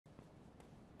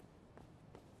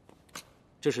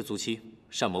这是足期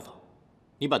善模仿，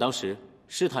你把当时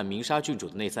试探鸣沙郡主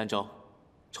的那3招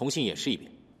重新演示一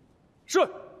遍。是。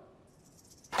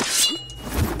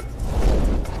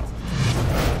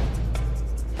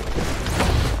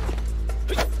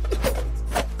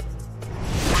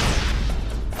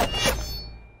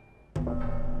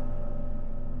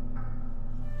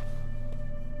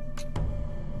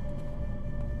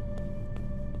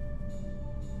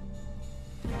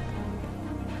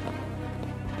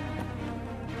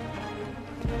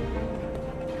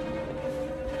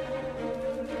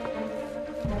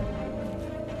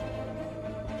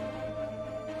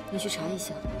你去查一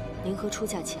下，宁和出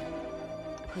嫁前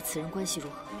和此人关系如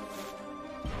何？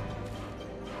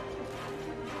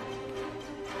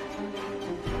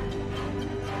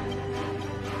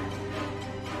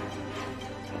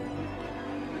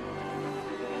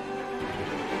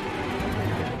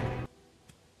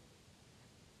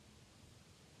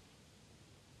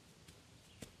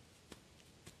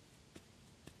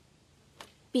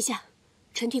陛下，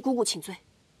臣替姑姑请罪。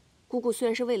姑姑虽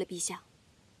然是为了陛下，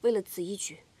为了子一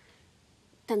举。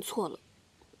 但错了，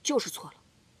就是错了。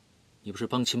你不是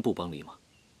帮亲不帮理吗？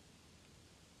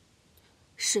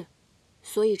是，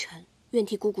所以臣愿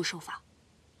替姑姑受罚。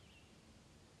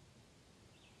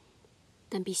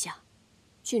但陛下，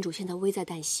郡主现在危在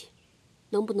旦夕，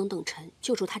能不能等臣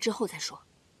救出她之后再说？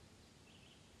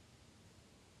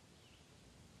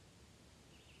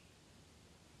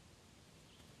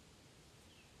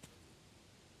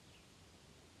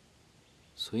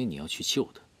所以你要去救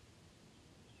她。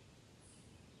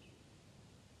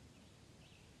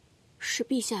 是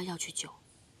陛下要去救，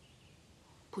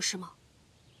不是吗？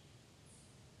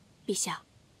陛下，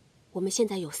我们现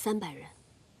在有300人，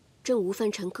正吴藩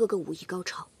臣个个武艺高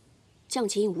超，将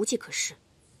秦无计可施。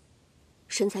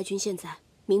神才军现在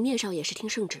明面上也是听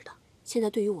圣旨的，现在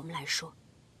对于我们来说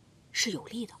是有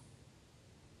利的。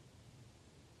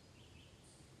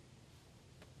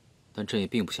但朕也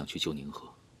并不想去救宁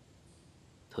和，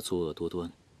他作恶多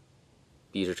端，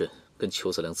逼着朕跟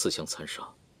裘子良自相残杀，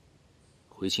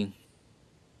回京。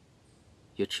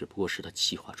 也只不过是他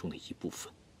计划中的一部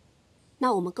分。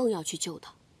那我们更要去救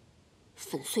他，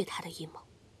粉碎他的阴谋。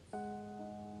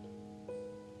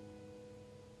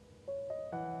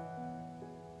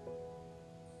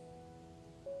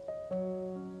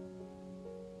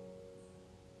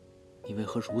你为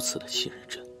何如此的信任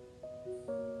朕？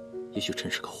也许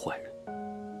朕是个坏人，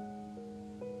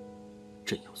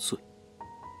朕有罪，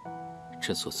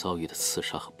朕所遭遇的刺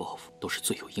杀和报复都是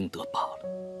罪有应得罢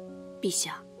了。陛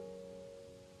下。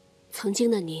 曾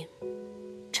经的您，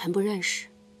臣不认识，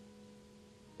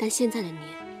但现在的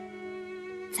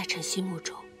您，在臣心目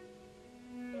中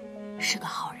是个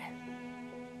好人。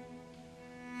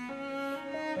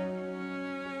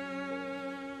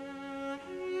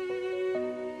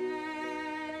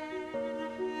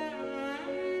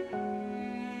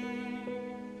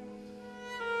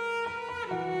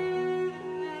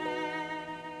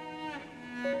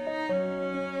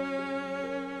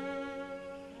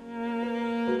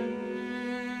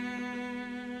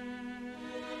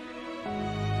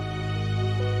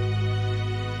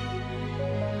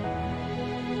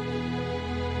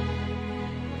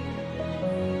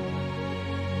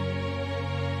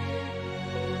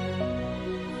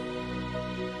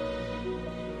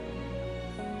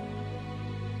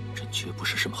绝不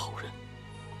是什么好人，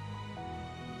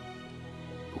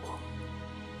不过，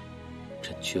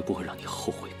朕绝不会让你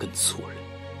后悔跟错人。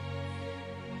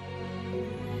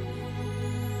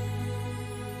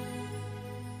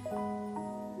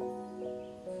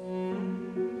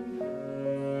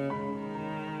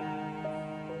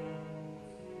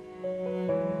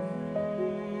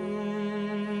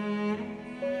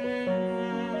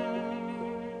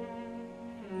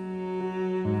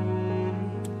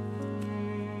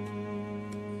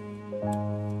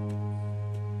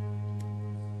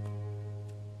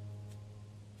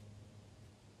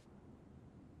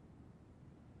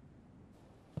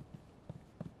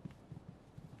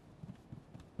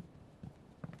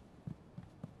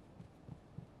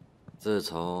自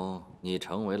从你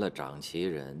成为了掌旗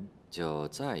人，就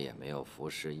再也没有服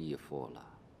侍义父了。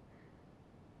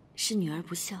是女儿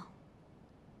不孝，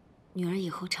女儿以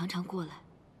后常常过来。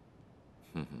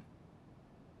哼哼。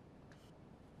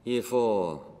义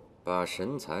父把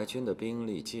神才军的兵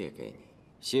力借给你，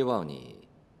希望你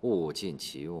物尽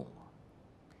其用。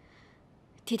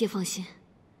爹爹放心，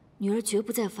女儿绝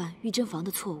不再犯御珍房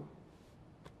的错误。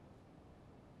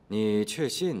你确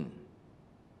信，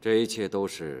这一切都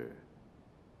是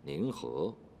宁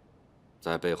和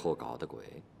在背后搞的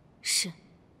鬼？是，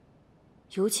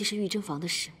尤其是御珍房的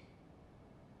事，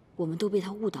我们都被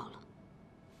他误导了。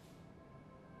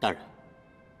大人，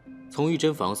从玉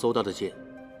珍坊搜到的剑，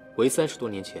为30多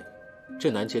年前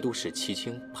镇南节度使齐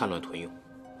青叛乱屯用，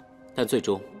但最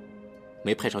终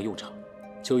没派上用场，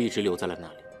就一直留在了那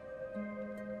里。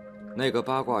那个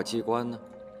八卦机关呢？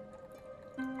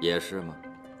也是吗？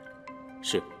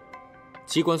是，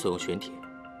机关所用玄铁，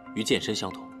与剑身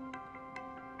相同。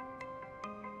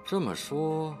这么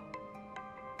说，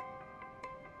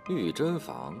玉珍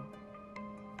坊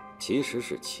其实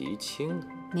是齐青的。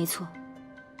没错，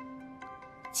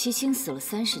齐青死了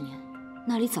30年，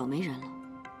那里早没人了。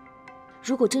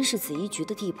如果真是紫衣局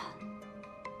的地盘，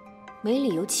没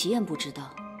理由齐燕不知道，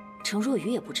程若雨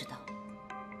也不知道。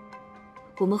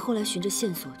我们后来循着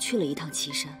线索去了一趟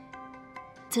岐山，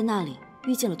在那里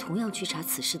遇见了同样去查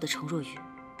此事的程若雨。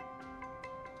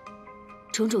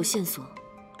种种线索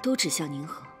都指向宁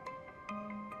河，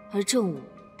而正午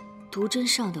毒针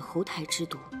上的侯台之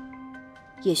毒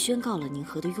也宣告了宁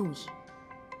河的用意，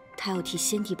他要替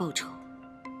先帝报仇。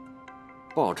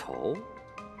报仇？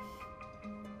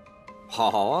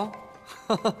好啊，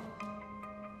哈哈，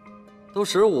都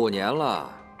15年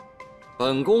了，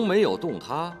本宫没有动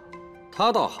他，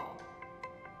他倒好，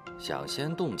想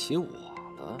先动起我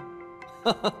了。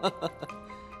哈哈哈哈。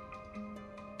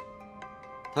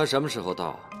他什么时候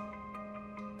到？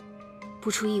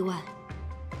不出意外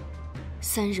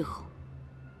，3日后。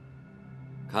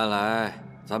看来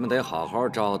咱们得好好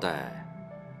招待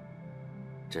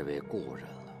这位故人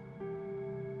了。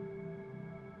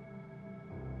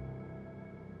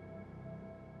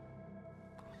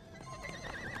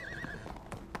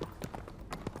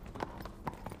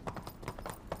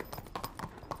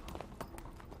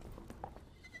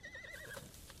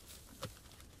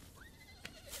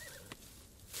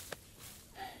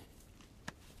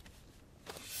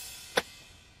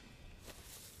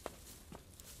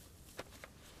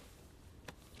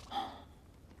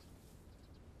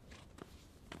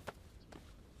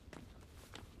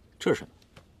这是什么？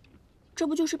这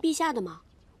不就是陛下的吗？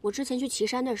我之前去岐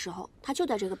山的时候，它就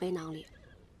在这个背囊里。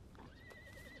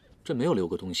这没有留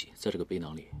个东西在这个背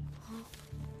囊里。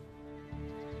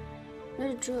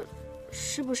那这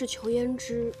是不是裘胭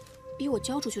脂逼我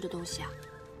交出去的东西啊？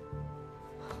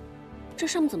这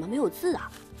上面怎么没有字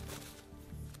啊？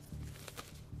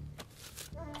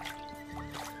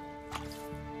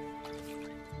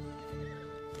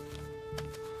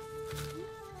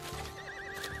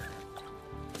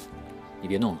你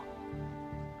别弄了，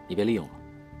你别利用了。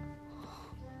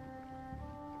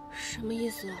什么意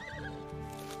思啊？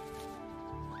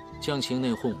将情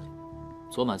内讧，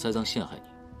左满栽赃陷害你，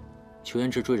裘胭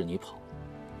脂追着你跑，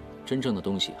真正的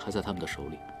东西还在他们的手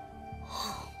里。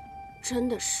真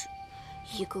的是，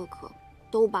一个个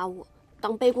都把我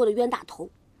当背锅的冤大头。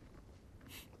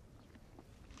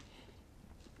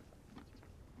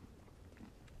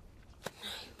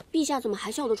陛下怎么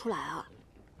还笑得出来啊？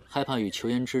害怕与裘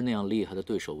胭脂那样厉害的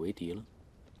对手为敌了？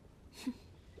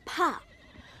怕，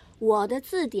我的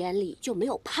字典里就没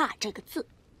有“怕”这个字。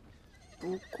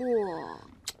不过，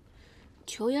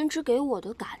裘胭脂给我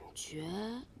的感觉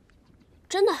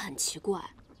真的很奇怪。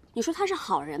你说他是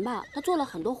好人吧，他做了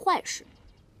很多坏事；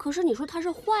可是你说他是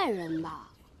坏人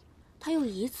吧，他又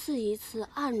一次一次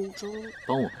暗中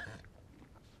帮我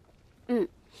们。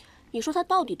你说他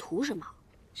到底图什么？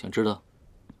想知道？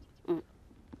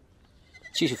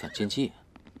继续反间计。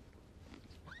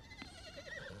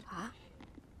啊？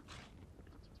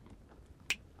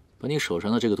把你手上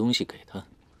的这个东西给他。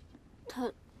他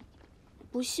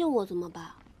不信我怎么办？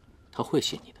他会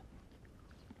信你的。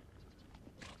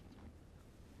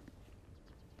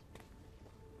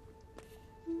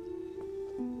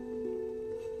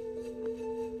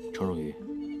程若愚，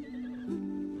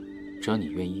只要你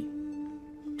愿意，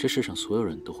这世上所有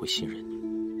人都会信任你。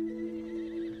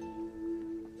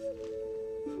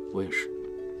我也是。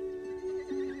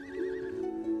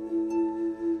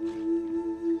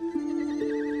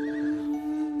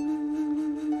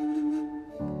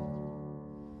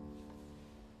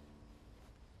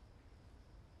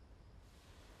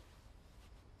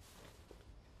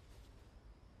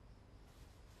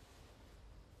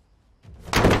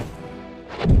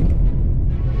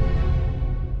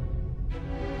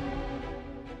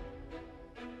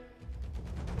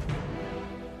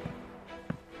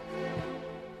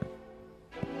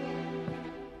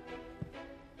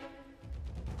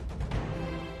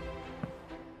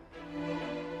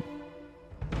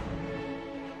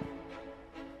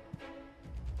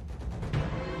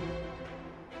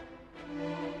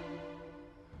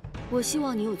我希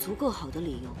望你有足够好的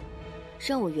理由，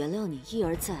让我原谅你一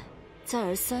而再、再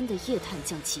而三的夜探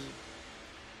将其营。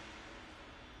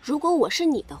如果我是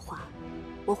你的话，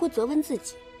我会责问自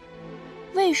己，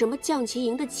为什么将其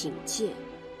营的警戒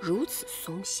如此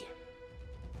松懈。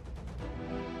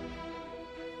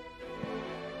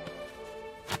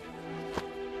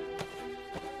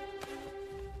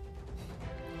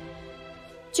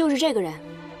就是这个人，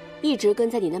一直跟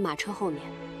在你的马车后面，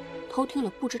偷听了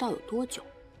不知道有多久。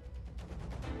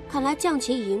看来将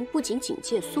旗营不仅警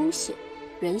戒松懈，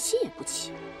人心也不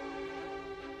齐。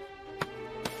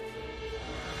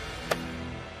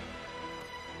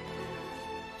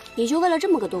你就为了这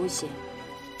么个东西，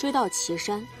追到岐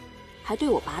山，还对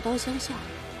我拔刀相向。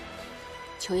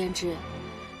裘言之，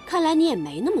看来你也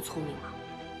没那么聪明啊。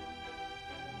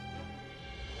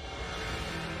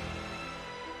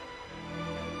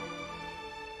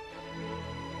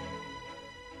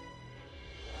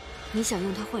你想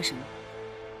用它换什么？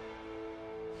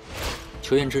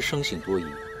裘言之生性多疑，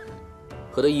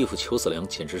和他义父裘子良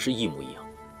简直是一模一样。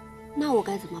那我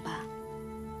该怎么办？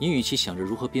你与其想着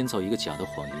如何编造一个假的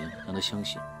谎言让他相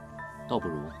信，倒不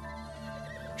如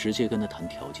直接跟他谈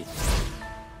条件。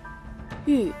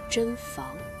玉珍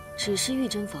房，只是玉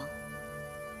珍房，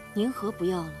宁河不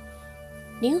要了。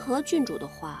宁河郡主的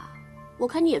话，我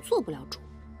看你也做不了主。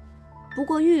不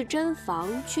过玉珍房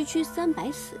区区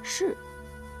300死士，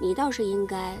你倒是应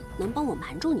该能帮我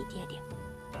瞒住你爹爹。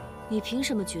你凭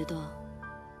什么觉得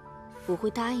我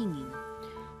会答应你呢？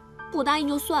不答应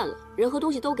就算了，人和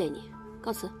东西都给你，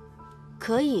告辞。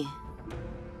可以。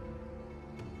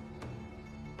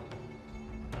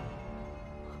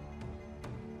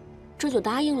这就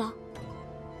答应了？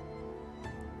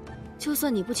就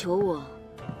算你不求我，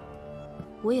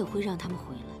我也会让他们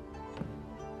回来。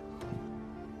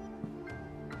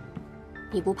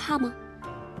你不怕吗？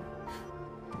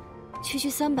区区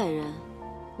300人，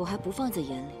我还不放在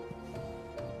眼里。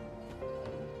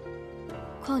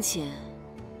况且，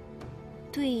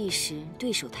对弈时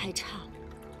对手太差了，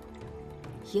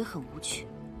也很无趣。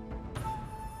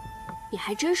你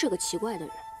还真是个奇怪的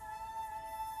人。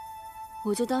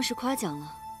我就当是夸奖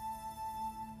了。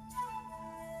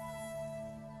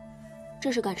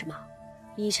这是干什么？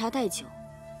以茶代酒，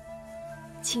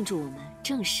庆祝我们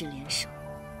正式联手。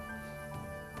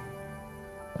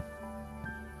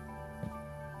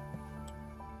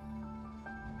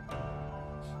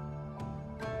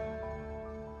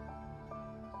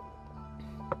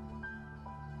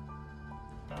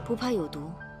不怕有毒？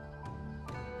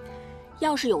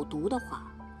要是有毒的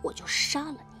话，我就杀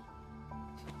了你。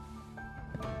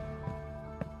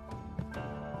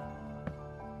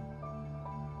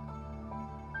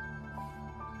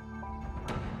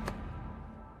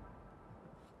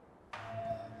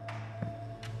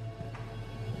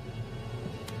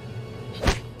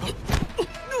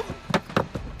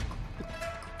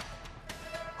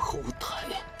后台，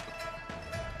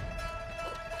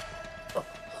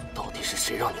到底是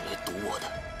谁让你来堵我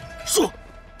的？说！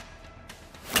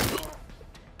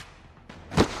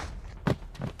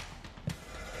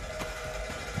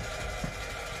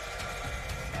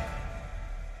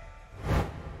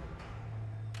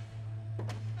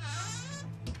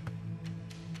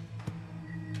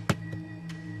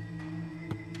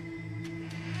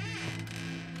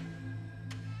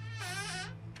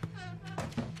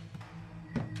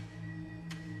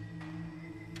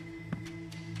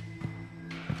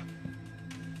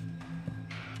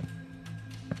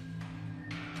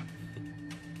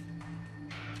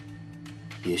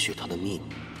也许他的秘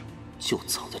密就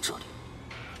藏在这里。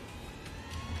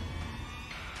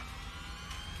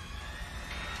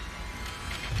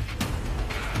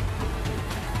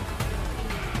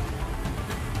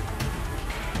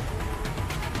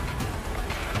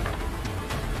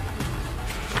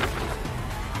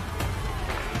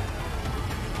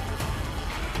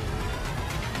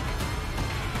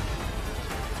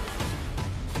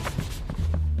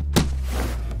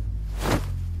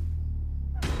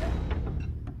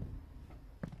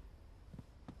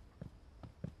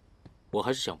我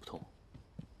还是想不通，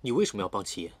你为什么要帮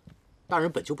齐燕？大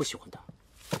人本就不喜欢他，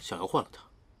想要换了他。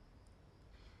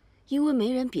因为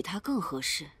没人比他更合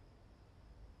适。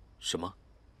什么？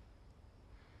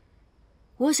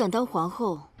我想当皇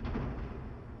后，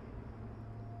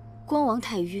光王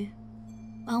太迂，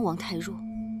安王太弱，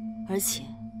而且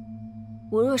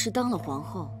我若是当了皇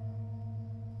后，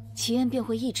齐燕便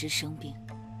会一直生病。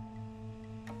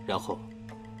然后，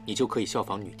你就可以效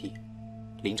仿女帝，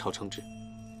临朝称制。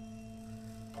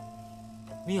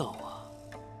妙啊！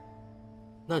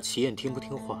那齐燕听不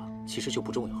听话，其实就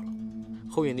不重要了。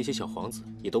后院那些小皇子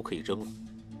也都可以扔了。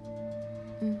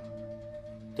嗯。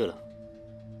对了，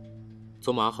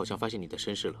佐玛好像发现你的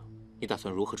身世了，你打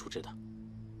算如何处置他？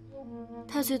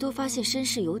他最多发现身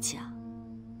世有假，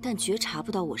但绝查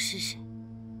不到我是谁。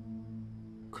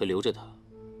可留着他，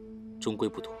终归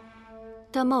不妥。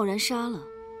但贸然杀了，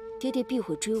爹爹必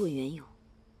会追问缘由，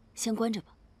先关着吧，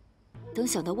等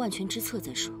想到万全之策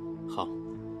再说。好，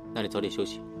那你早点休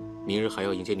息，明日还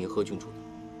要迎接宁和郡主呢。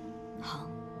好。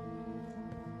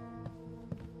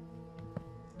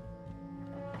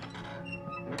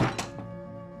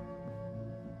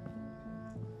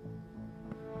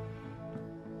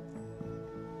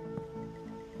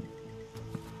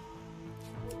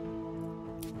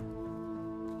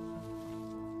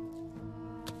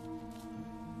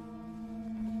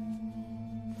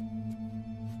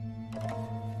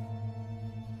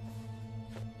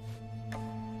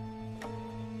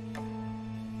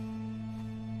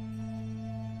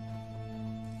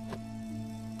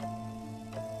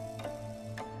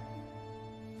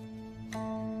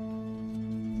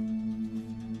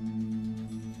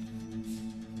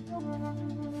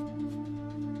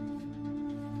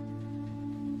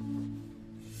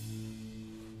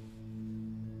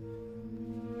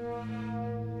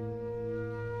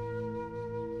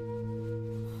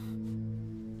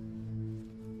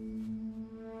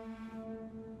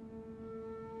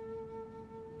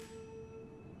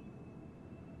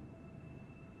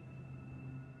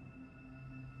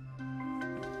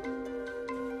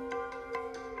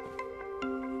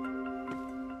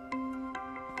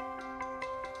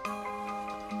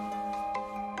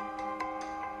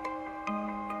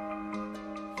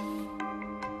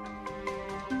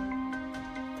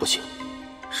不行，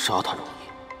杀他容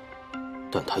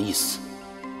易，但他一死，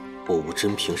我无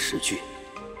真凭实据，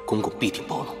公公必定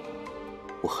暴怒，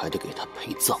我还得给他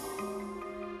陪葬。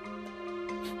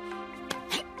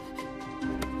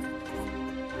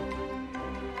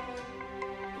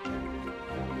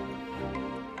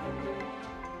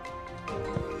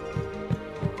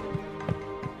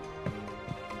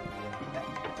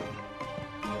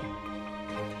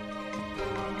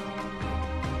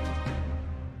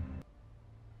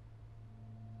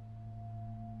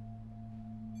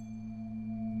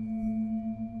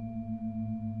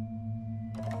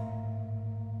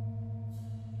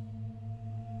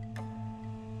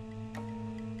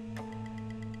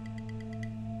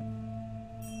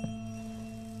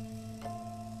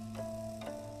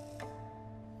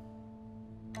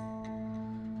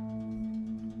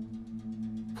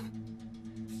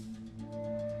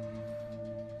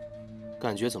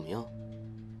感觉怎么样？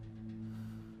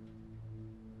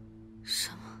什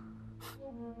么？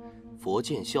佛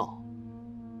见笑。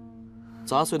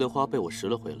砸碎的花被我拾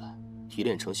了回来，提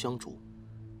炼成香烛。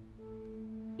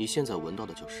你现在闻到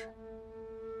的就是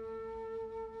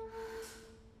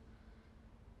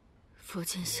佛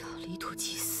见笑，离土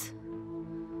祭祀，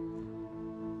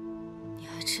你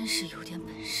还真是有点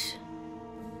本事。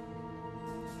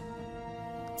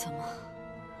怎么？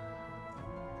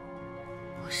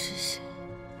我是谁？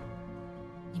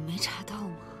你没查到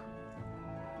吗？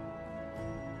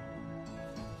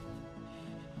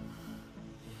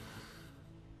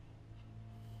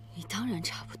你当然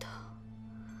查不到，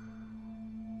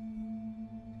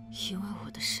因为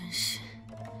我的身世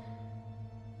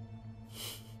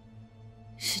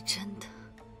是真的。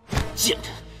贱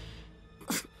人！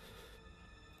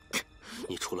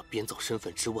你除了编造身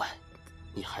份之外，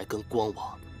你还跟光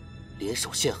王联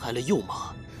手陷害了幼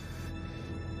马。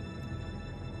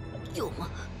有吗？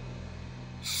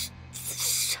是自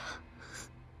杀？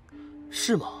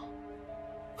是吗？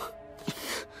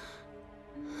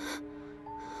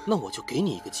那我就给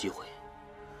你一个机会，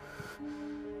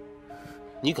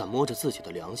你敢摸着自己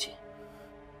的良心，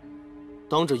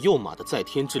当着幼马的在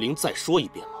天之灵再说一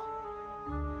遍吗？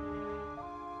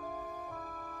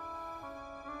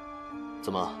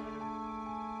怎么，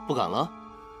不敢了？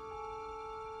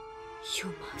幼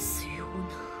马死于无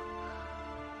能，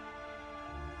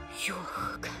与我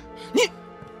何干？你，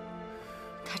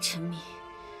他沉迷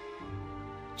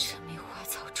花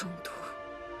草中毒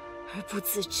而不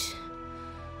自知，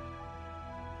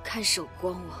看守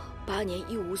光王8年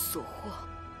一无所获，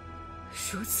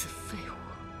如此废物，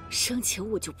生前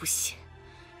我就不屑，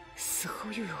死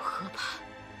后又有何怕？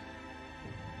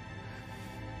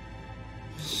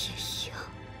你也一样。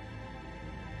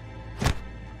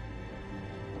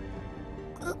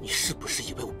你是不是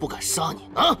以为我不敢杀你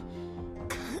啊？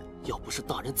要不是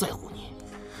大人在乎你，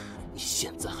你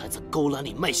现在还在勾栏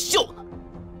里卖笑呢。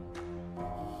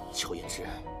乔嫣之，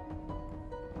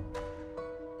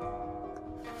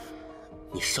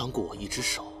你伤过我一只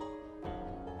手，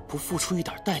不付出一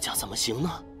点代价怎么行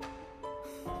呢？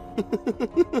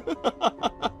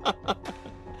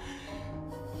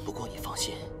不过你放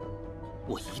心，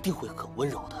我一定会很温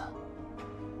柔的，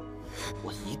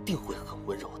我一定会很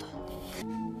温柔的。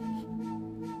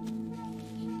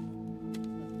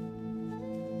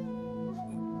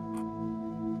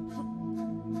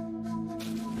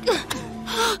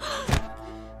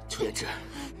邱延之，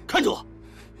看着我，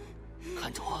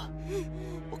看着我！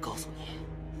我告诉你，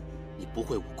你不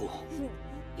会武功，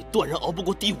你断然熬不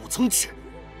过第5层纸。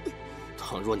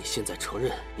倘若你现在承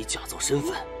认你假造身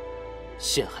份，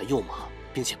陷害幼马，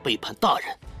并且背叛大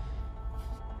人，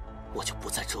我就不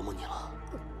再折磨你了。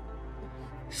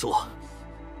说，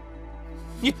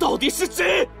你到底是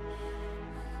谁？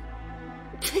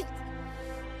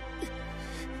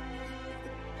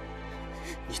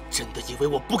你真的以为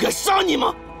我不敢杀你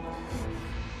吗？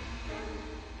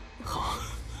好，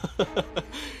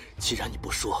既然你不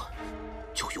说，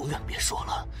就永远别说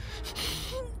了。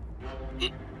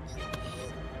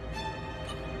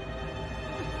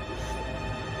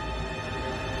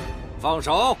放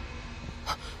手！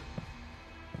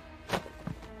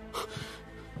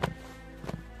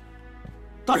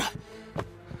大人，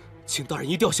请大人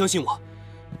一定要相信我，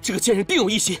这个贱人定有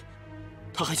一心，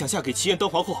她还想嫁给齐燕当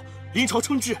皇后，临朝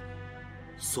称制，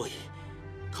所以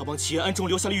她帮齐燕暗中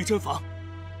留下了御珍房。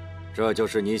这就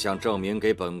是你想证明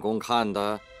给本宫看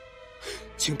的？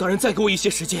请大人再给我一些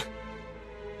时间，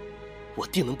我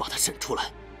定能把她审出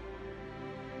来。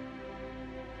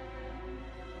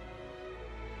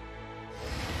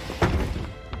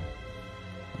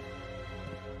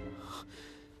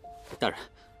大人，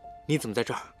你怎么在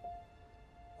这儿？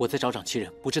我在找长齐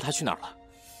人，不知他去哪儿了。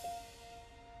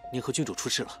您和郡主出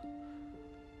事了。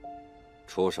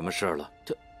出什么事了？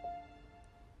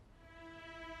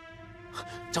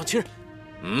长齐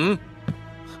人，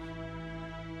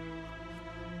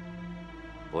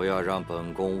不要让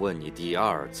本宫问你第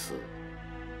2次。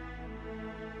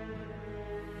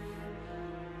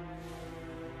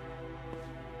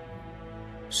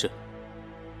是。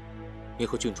您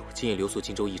和郡主今夜留宿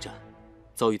荆州驿站，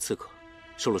遭遇刺客，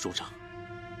受了重伤。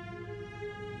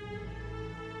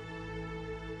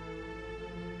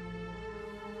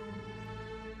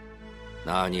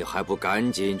那你还不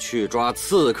赶紧去抓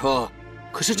刺客？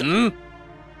可是这……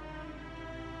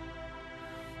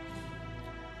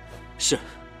是。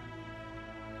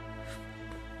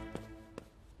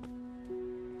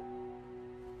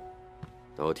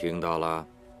都听到了？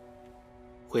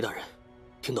回大人，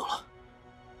听到了。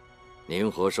宁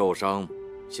河受伤，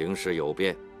形势有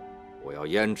变，我要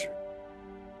阉旨，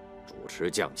主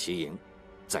持将旗营，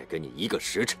再给你1个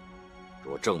时辰。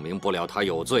若证明不了他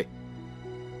有罪，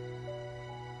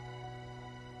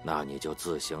那你就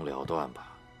自行了断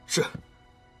吧。是。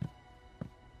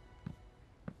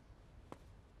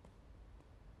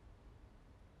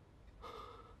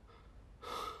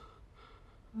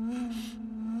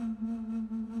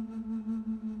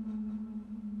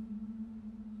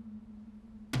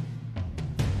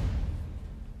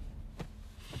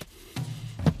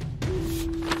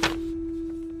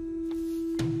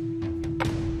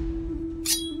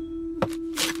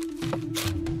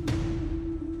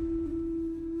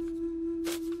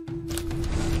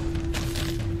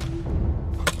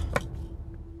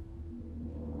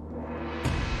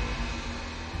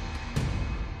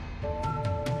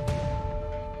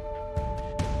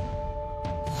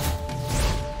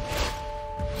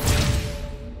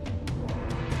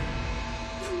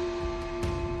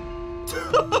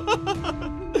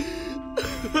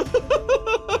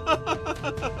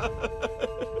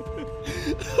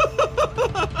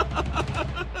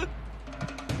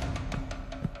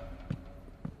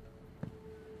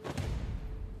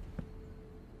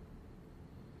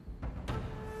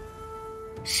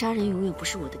杀人永远不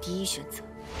是我的第一选择，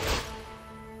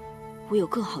我有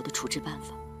更好的处置办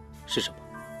法。是什么？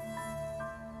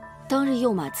当日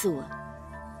幼马自刎，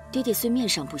爹爹虽面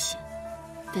上不显，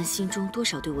但心中多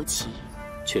少对我起疑。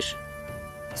确实。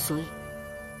所以，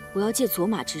我要借左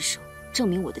马之手证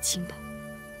明我的清白，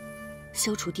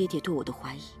消除爹爹对我的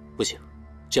怀疑。不行，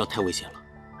这样太危险了。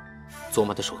左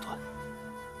马的手段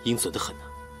阴损得很呢。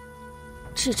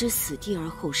置之死地而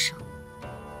后生，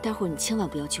待会儿你千万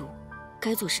不要救我。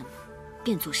该做什么，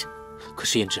便做什么。可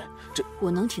是胭脂，这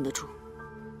我能挺得住，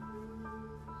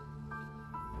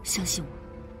相信我。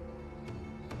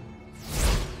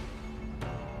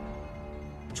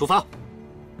出发。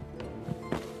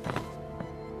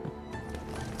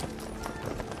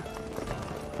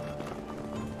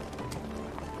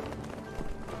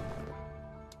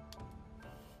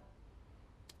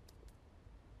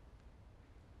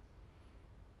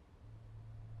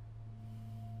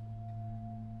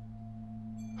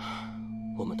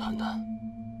我们谈谈。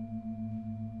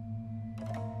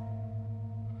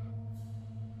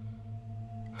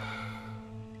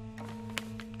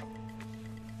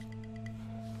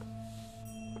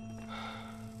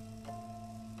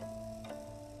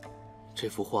这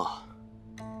幅画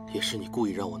也是你故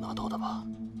意让我拿到的吧？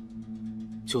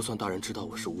就算大人知道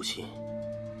我是无心，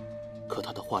可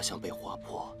他的画像被划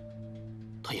破，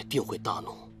他也定会大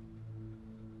怒。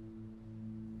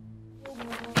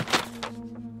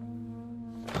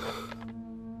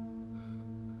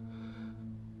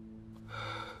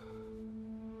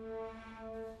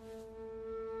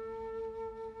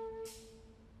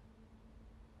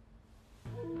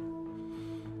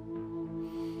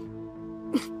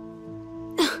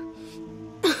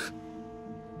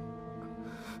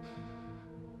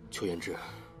邱元志，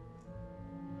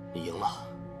你赢了。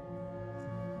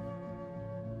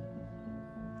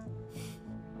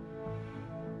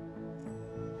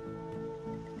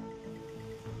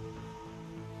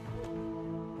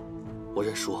我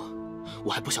认输，我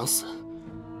还不想死。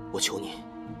我求你，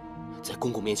在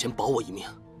公公面前保我一命。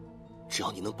只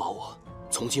要你能保我，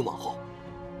从今往后，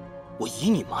我以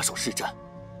你马首是瞻。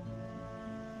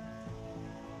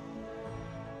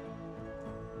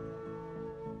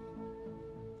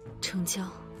成交。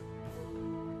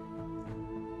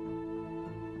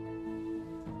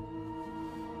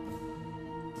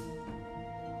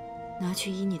拿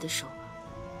去医你的手吧。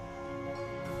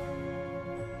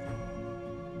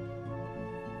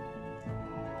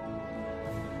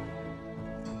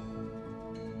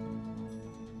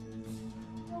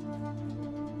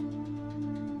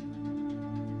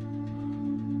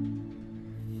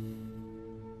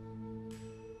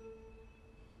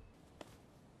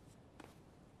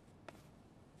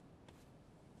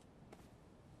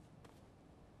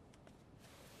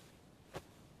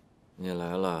你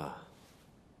来了。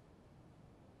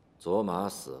佐玛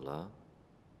死了？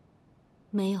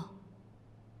没有。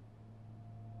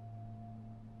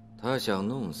他想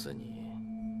弄死你，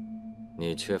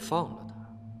你却放了他。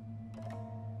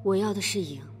我要的是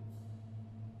赢，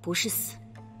不是死。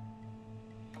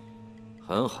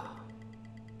很好，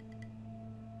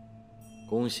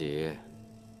恭喜，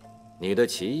你的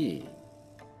棋艺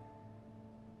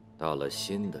到了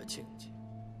新的境界。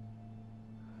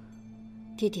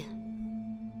爹爹，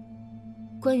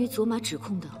关于佐玛指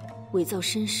控的伪造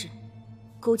身世、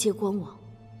勾结光网、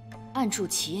暗助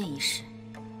齐宴一事，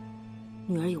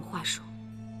女儿有话说。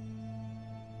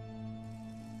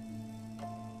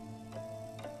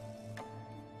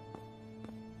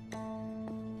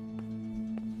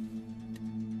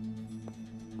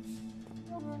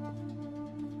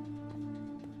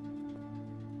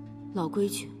老规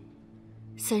矩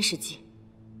，30计。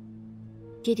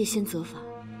爹爹先责罚，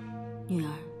女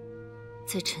儿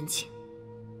再陈情。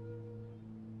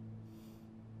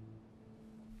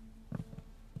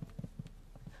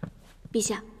陛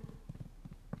下，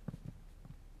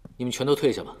你们全都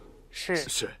退下吧。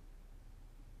是。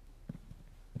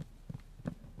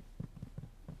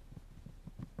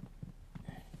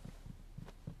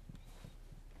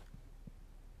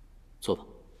坐吧。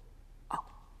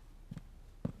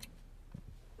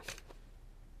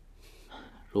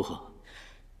如何？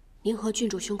您和郡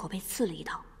主胸口被刺了一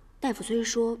刀，大夫虽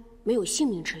说没有性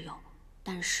命之忧，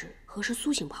但是何时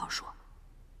苏醒不好说。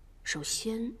首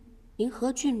先，您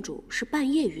和郡主是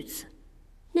半夜遇刺，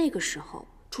那个时候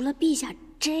除了陛下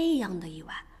这样的意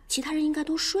外，其他人应该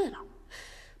都睡了。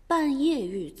半夜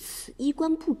遇刺，衣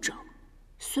冠不整，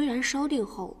虽然烧定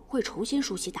后会重新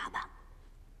梳洗打扮，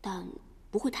但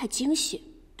不会太精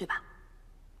细，对吧？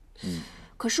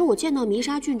可是我见到弥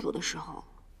沙郡主的时候，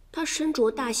她身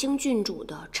着大兴郡主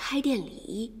的钗殿礼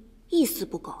衣，一丝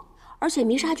不苟。而且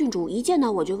弥沙郡主一见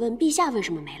到我就问陛下为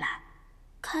什么没来，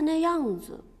看那样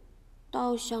子，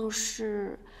倒像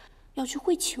是要去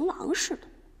会情郎似的。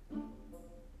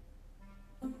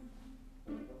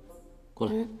过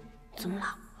来。怎么了？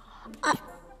啊！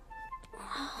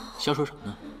瞎说什么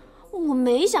呢？我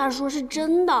没瞎说，是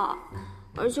真的。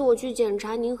而且我去检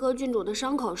查宁和郡主的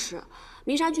伤口时，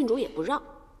弥沙郡主也不让。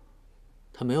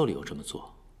他没有理由这么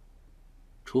做，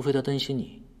除非他担心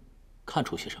你看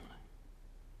出些什么来。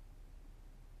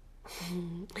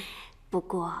不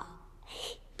过，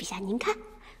陛下您看，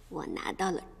我拿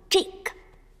到了这个。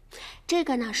这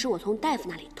个呢，是我从大夫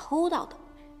那里偷到的，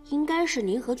应该是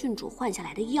宁和郡主换下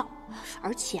来的药。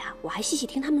而且啊，我还细细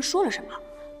听他们说了什么，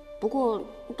不过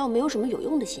倒没有什么有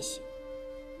用的信息。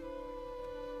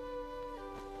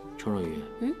程若愚，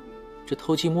这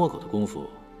偷鸡摸狗的功夫，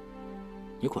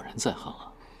你果然在行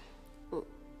啊。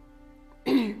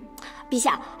陛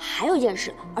下，还有一件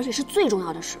事，而且是最重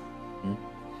要的事。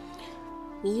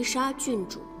弥沙郡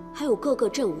主还有各个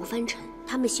镇吴藩臣，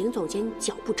他们行走间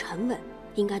脚步沉稳，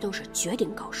应该都是绝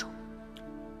顶高手。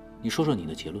你说说你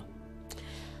的结论。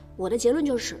我的结论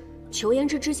就是，裘延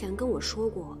之之前跟我说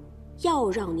过，要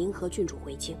让宁和郡主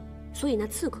回京，所以那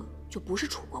刺客就不是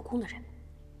楚国公的人。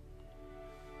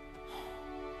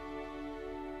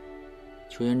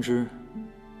裘延之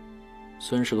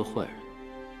虽然是个坏人，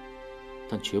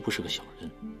但绝不是个小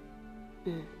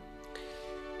人。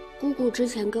姑姑之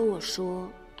前跟我说，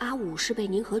阿武是被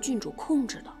宁和郡主控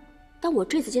制的，但我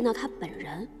这次见到他本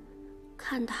人，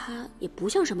看他也不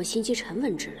像什么心机沉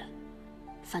稳之人，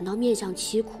反倒面相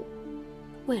凄苦，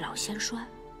未老先衰。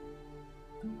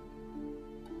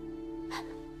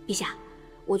陛下，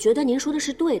我觉得您说的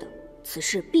是对的，此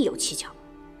事必有蹊跷。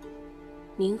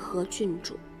宁和郡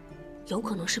主有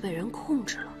可能是被人控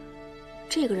制了，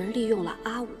这个人利用了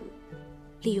阿武，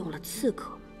利用了刺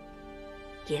客，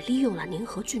也利用了宁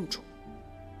和郡主。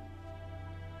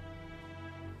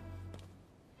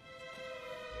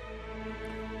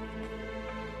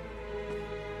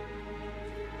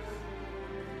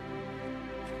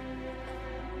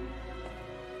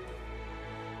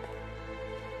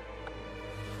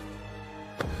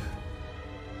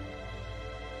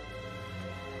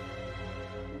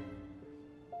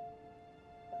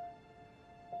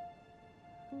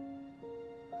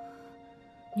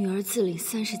女儿自领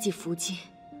30剂服剂，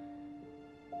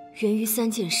源于3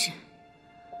件事。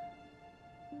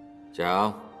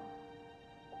讲。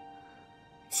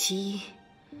其一，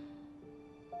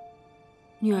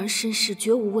女儿身世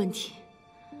绝无问题，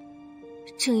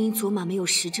正因佐玛没有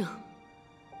实证，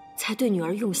才对女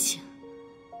儿用刑。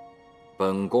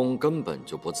本宫根本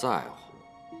就不在乎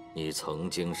你曾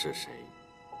经是谁。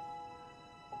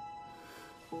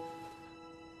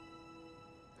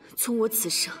从我此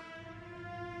生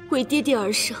为爹爹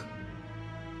而生，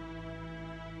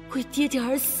为爹爹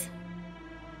而死。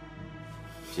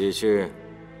继续。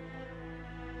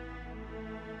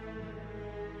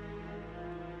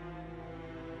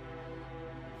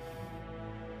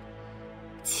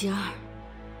其二，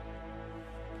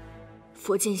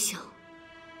佛见笑，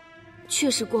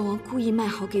确是光王故意卖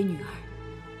好给女儿，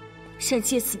想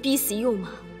借此逼死幼马。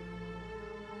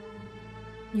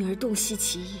女儿洞悉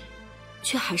其意，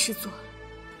却还是做了。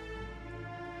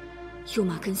幼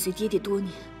马跟随爹爹多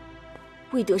年，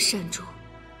未得善终，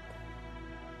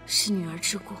是女儿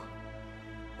之过。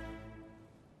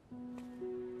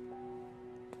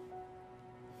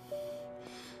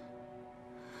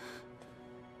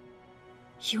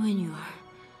因为女儿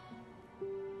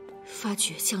发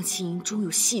觉将棋营中有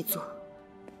细作，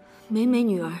每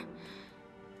女儿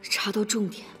查到重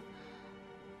点，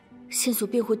线索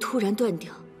便会突然断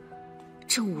掉。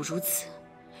正午如此，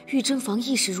玉珍房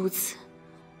亦是如此。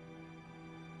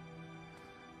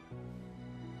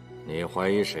你怀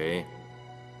疑谁？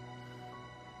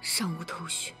尚无头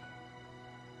绪，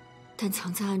但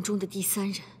藏在暗中的第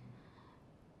3人，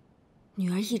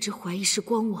女儿一直怀疑是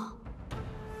光王。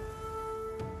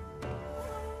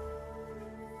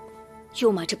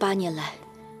幼马这8年来，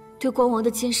对光王的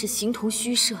监视形同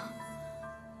虚设，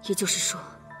也就是说，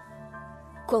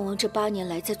光王这8年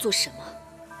来在做什么，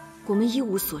我们一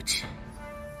无所知。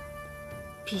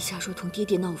陛下若同爹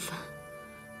爹闹翻，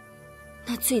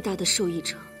那最大的受益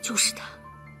者就是他。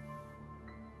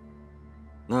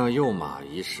那幼马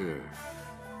一事，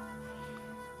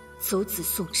走子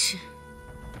送吃，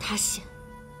他先，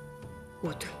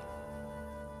我对。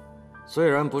虽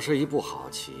然不是一步好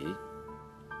棋，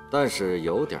但是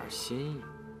有点新意。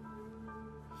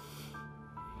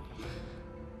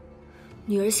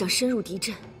女儿想深入敌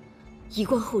阵，以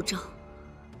观后招。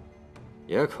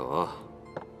也可。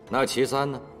那其3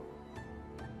呢？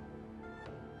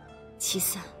其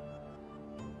3，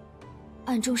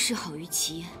暗中示好于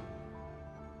其言，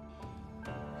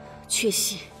确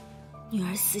系女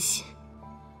儿私心。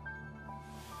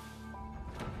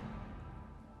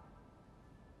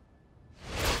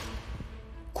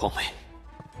匡美，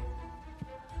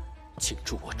请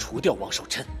助我除掉王守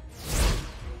琛。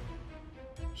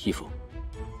义父，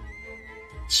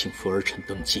请扶儿臣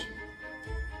登基。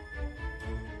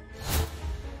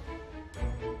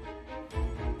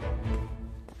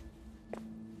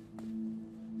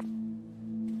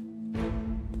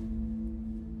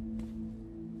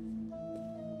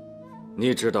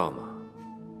你知道吗？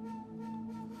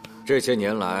这些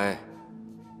年来，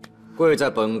跪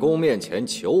在本宫面前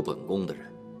求本宫的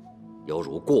人，犹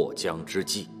如过江之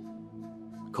鲫。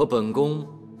可本宫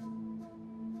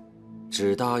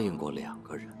只答应过2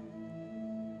个人。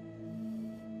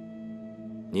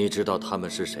你知道他们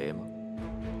是谁吗？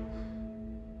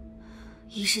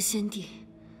一是先帝，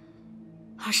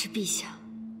二是陛下。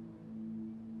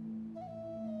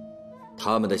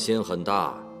他们的心很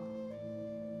大。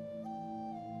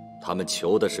他们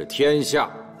求的是天下。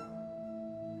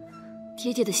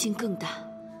爹爹的心更大，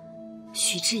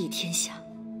许之以天下。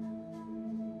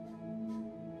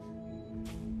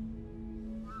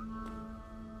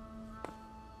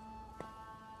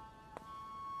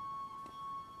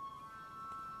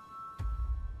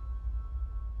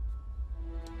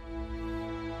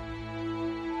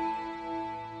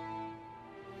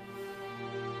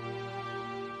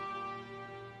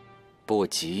不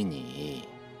及你，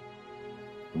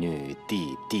女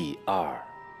帝第2。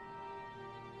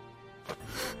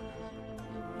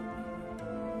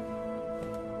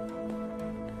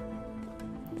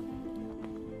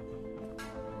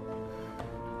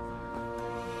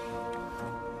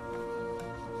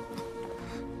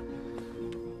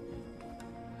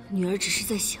女儿只是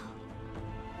在想，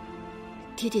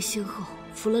爹爹先后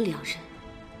扶了2人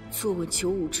坐稳九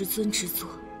五之尊之座，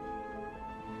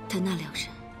但那2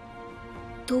人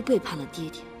都背叛了爹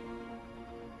爹。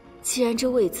既然这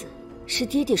位子是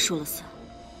爹爹说了算，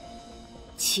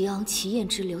齐昂、齐燕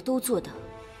之流都做的，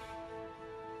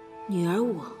女儿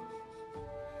我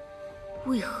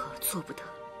为何做不得？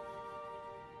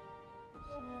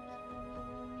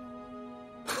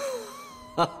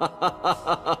哈哈哈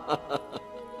哈哈！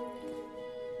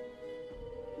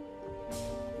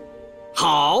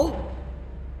好。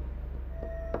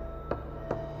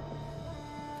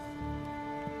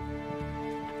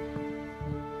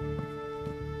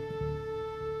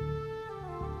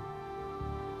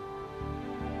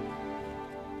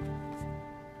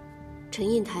陈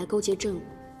印台勾结郑武，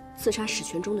刺杀史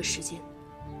全忠的时间，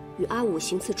与阿武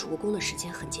行刺楚国公的时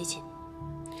间很接近。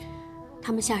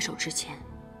他们下手之前，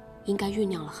应该酝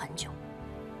酿了很久。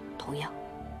同样，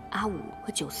阿武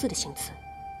和94的行刺，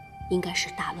应该是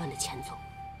大乱的前奏。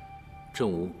郑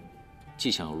武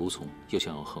既想要卢从，又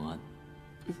想要恒安。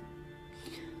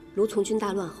卢从军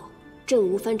大乱后，郑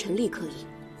吴藩臣立刻以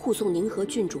护送宁河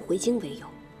郡主回京为由，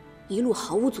一路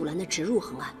毫无阻拦地直入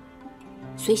恒安，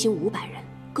随行500人，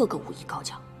个个武艺高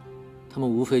强。他们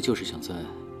无非就是想在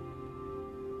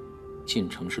进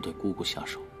城时对姑姑下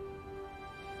手，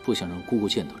不想让姑姑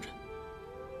见到朕，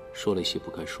说了一些不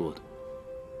该说的。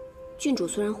郡主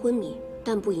虽然昏迷，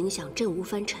但不影响镇吴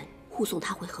藩臣护送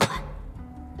他回恒安。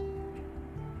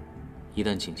一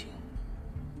旦进京，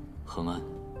恒安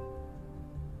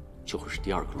就会是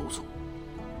第2个卢从。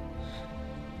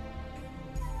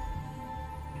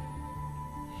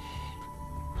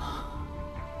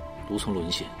卢从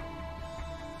沦陷，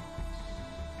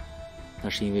那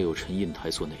是因为有陈印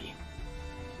台做内应。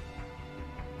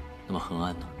那么恒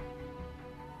安呢？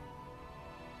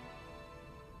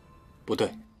不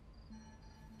对，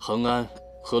恒安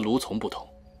和卢从不同，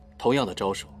同样的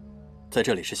招数，在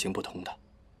这里是行不通的。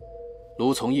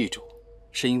卢从易主，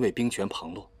是因为兵权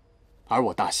旁落，而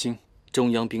我大兴，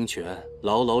中央兵权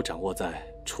牢牢掌握在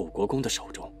楚国公的手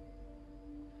中。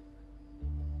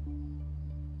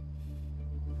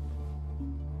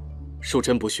恕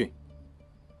臣不逊，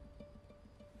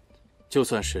就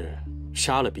算是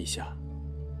杀了陛下，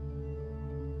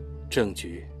政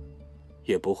局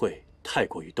也不会太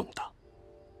过于动荡。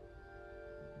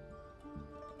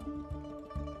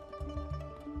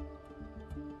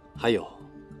还有，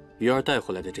鱼儿带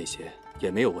回来的这些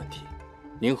也没有问题。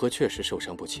宁河确实受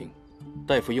伤不轻，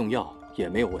大夫用药也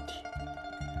没有问题。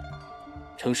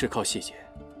成事靠细节，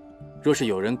若是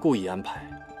有人故意安排，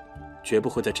绝不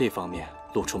会在这方面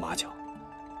露出马脚。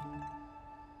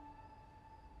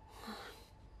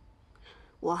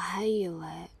我还以为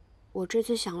我这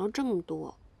次想了这么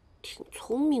多，挺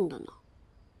聪明的呢。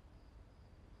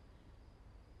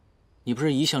你不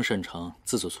是一向擅长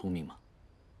自作聪明吗？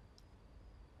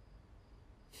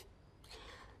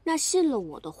那信了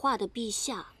我的话的陛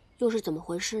下又是怎么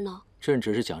回事呢？朕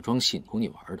只是假装信，哄你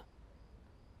玩的。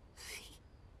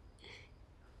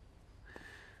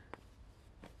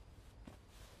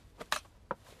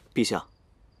陛下，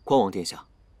光王殿下。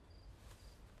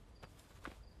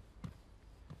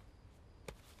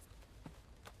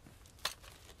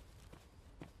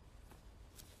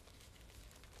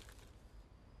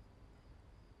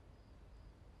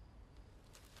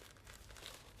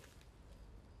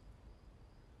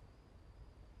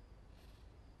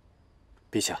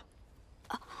陛下，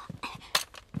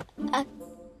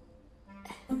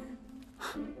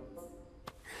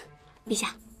陛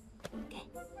下，给。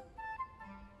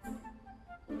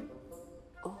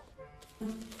哦。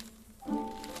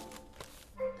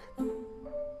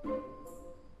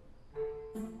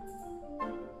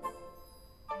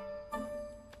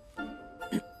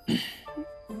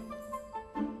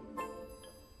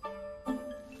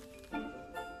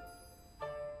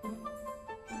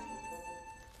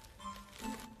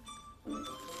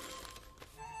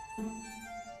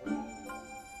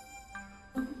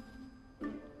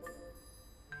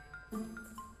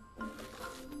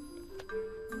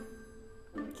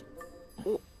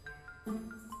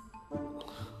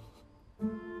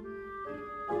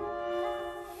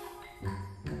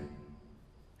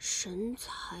神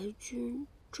才君、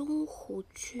中护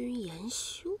军严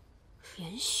修，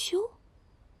严修，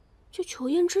就裘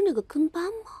彦之那个跟班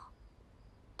吗？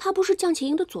他不是将前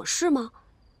营的左侍吗？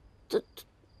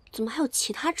怎么还有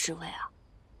其他职位啊？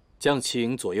将旗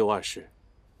营左右2士，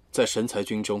在神裁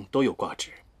军中都有挂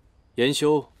职。严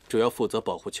修主要负责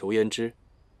保护裘延之，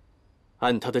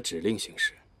按他的指令行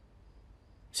事。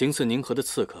行刺宁河的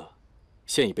刺客，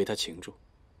现已被他擒住。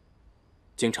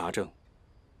经查证，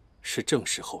是郑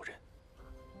氏后人。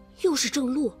又是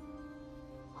郑禄。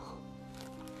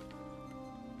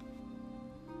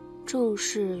郑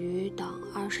氏余党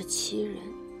27人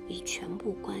已全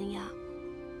部关押，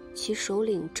其首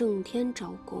领郑天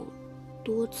招供，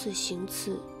多次行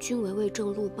刺均为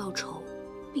郑禄报仇，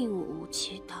并无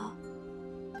其他。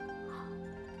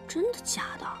真的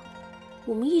假的？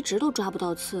我们一直都抓不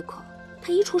到刺客，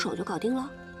他一出手就搞定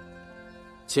了？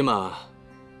起码，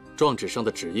状纸上的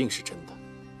指印是真的，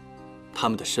他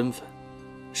们的身份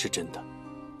是真的。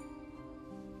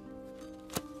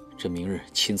朕明日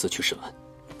亲自去审问。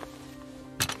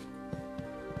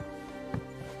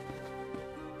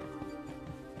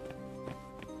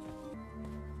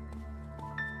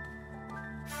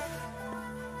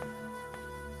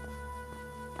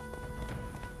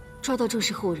抓到郑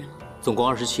氏后人了，总共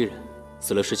27人，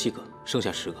死了17个，剩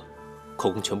下10个，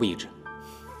口供全部一致。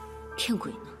骗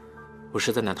鬼呢！我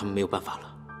实在拿他们没有办法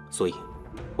了，所以，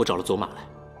我找了佐马来。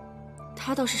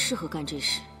他倒是适合干这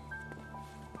事。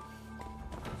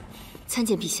参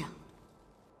见陛下。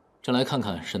朕来看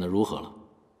看审得如何了。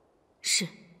是，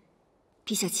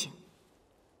陛下请。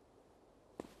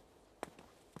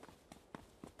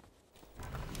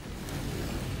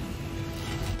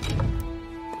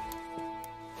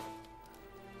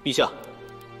陛下，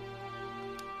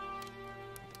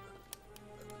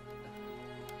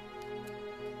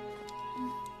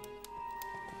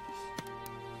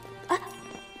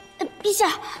陛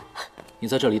下，你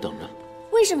在这里等着。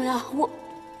为什么呀？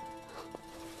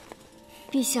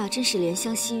陛下真是怜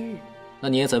香惜玉。那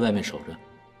你也在外面守着。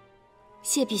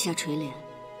谢陛下垂怜，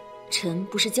臣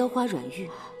不是娇花软玉，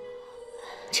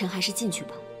臣还是进去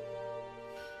吧。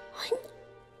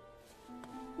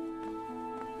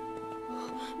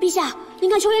陛下，您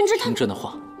看裘延之他……听朕的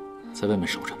话，在外面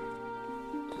守着。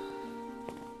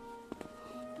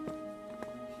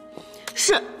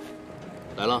是。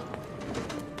来了。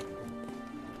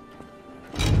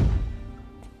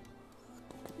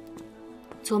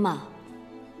佐马，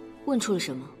问出了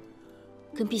什么？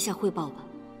跟陛下汇报吧。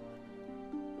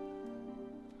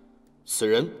此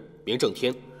人名郑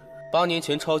天，8年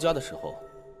前抄家的时候，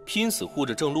拼死护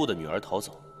着郑禄的女儿逃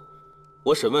走。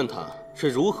我审问他是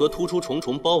如何突出重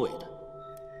重包围的，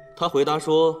他回答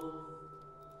说，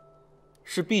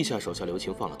是陛下手下留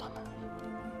情放了他们。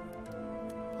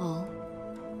哦，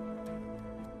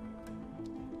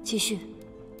继续。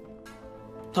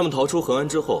他们逃出恒安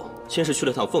之后，先是去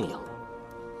了趟凤阳。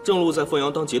郑禄在凤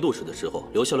阳当节度使的时候，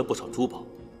留下了不少珠宝。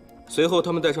随后，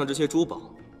他们带上这些珠宝，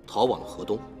逃往了河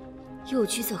东。又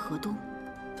居在河东，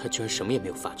他居然什么也没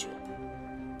有发觉。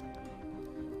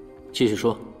继续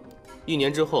说。1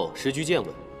年之后，时局渐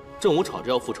稳，郑武吵着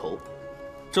要复仇，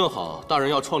正好大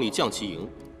人要创立将旗营，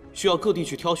需要各地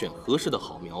去挑选合适的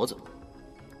好苗子，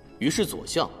于是左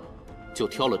相就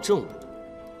挑了郑武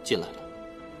进来了。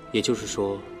也就是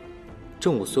说，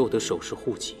郑武所有的首饰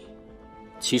户籍，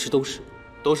其实都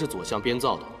是左相编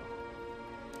造的。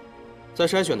在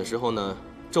筛选的时候呢，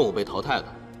郑武被淘汰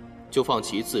了，就放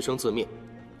其自生自灭。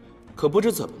可不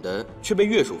知怎么的，却被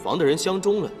乐署房的人相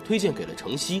中了，推荐给了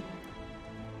程曦。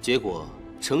结果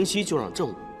程曦就让郑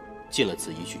武进了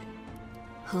紫衣局。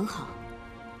很好，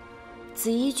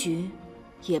紫衣局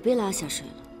也被拉下水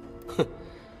了。哼，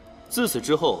自此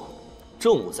之后，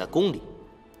郑武在宫里，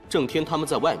郑天他们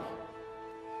在外面，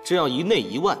这样一内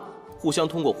一外，互相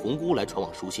通过红姑来传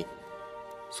往书信。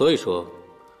所以说，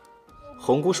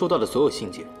红姑收到的所有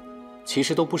信件，其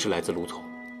实都不是来自卢从，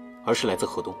而是来自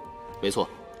河东。没错。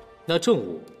那郑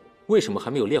武为什么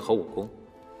还没有练好武功，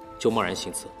就贸然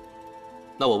行刺？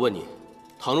那我问你，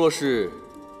倘若是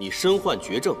你身患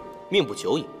绝症，命不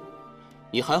久矣，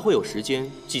你还会有时间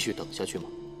继续等下去吗？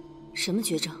什么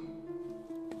绝症？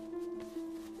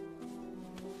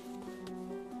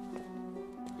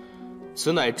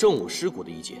此乃郑武尸骨的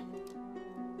一节。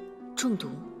中毒？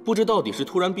不知到底是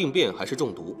突然病变还是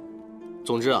中毒。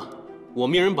总之啊，我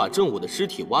命人把郑武的尸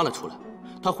体挖了出来，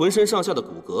他浑身上下的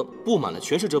骨骼布满了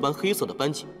全是这般黑色的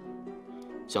斑迹，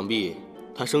想必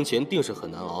他生前定是很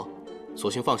难熬，索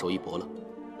性放手一搏了。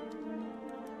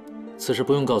此事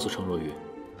不用告诉程若愚。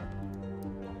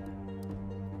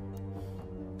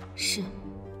是。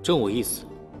郑武一死，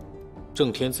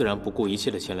郑天自然不顾一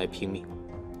切的前来拼命，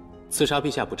刺杀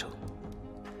陛下不成，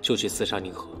就去刺杀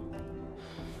宁河。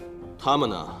他们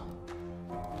呢，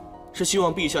是希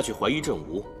望陛下去怀疑郑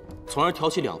武，从而挑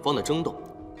起两方的争斗。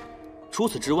除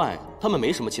此之外，他们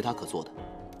没什么其他可做的。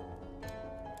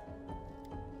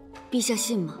陛下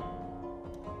信吗？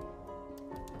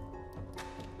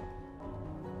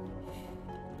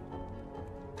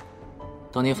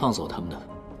当年放走他们的，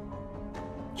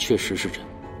确实是朕。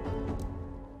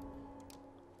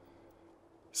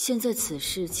现在此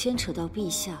事牵扯到陛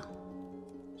下、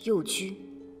右居、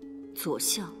左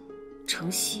相、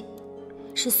承袭，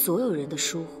是所有人的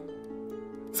疏忽，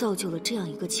造就了这样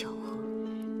一个巧合。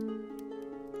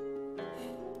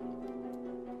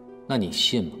那你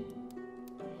信吗？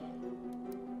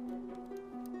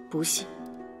不信。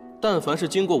但凡是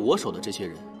经过我手的这些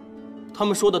人，他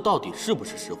们说的到底是不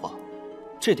是实话，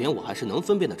这点我还是能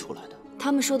分辨得出来的。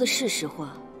他们说的是实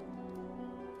话，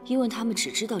因为他们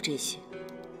只知道这些，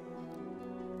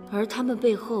而他们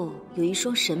背后有一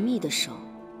双神秘的手，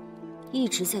一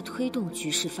直在推动局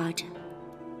势发展，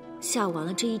下完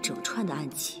了这一整串的暗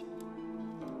棋。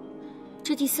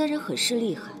这第三人很是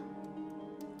厉害，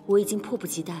我已经迫不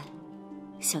及待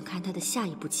想看他的下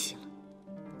一步棋了。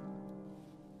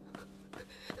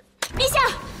陛下，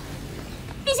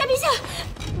陛下，陛下！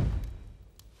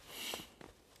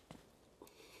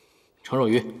程若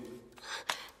愚，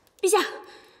陛下，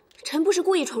臣不是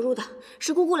故意闯入的，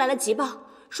是姑姑来了急报，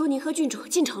说您和郡主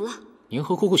进城了。您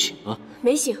和姑姑醒了？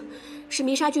没醒，是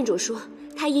弥沙郡主说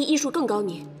太医医术更高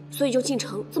明，所以就进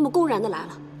城这么公然的来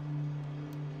了。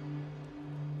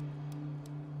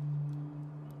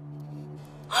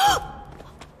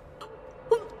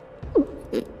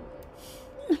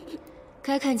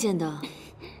该看见的，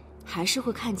还是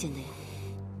会看见的呀。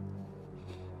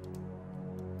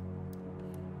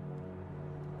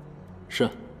是。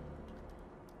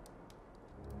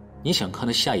你想看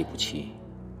的下一步棋，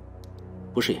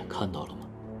不是也看到了吗？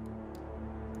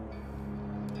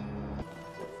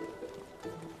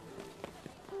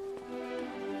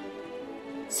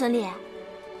孙俪，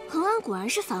恒安果然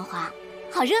是繁华，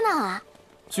好热闹啊！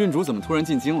郡主怎么突然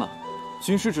进京了？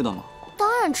军师知道吗？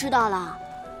当然知道了。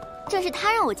正是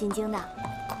他让我进京的，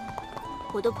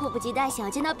我都迫不及待想要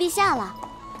见到陛下了。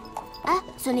哎，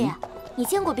孙俪，你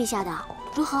见过陛下的，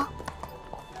如何？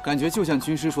感觉就像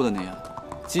军师说的那样，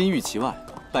金玉其外，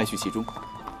败絮其中。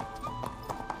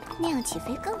那样起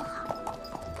飞更好。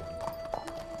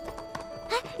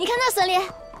哎，你看那孙俪，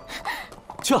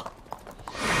撤！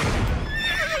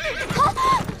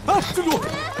哎，郡主！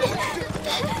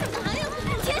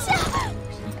停下！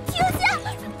停下！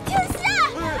停下！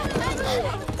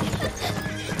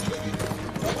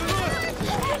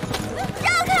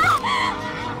让开！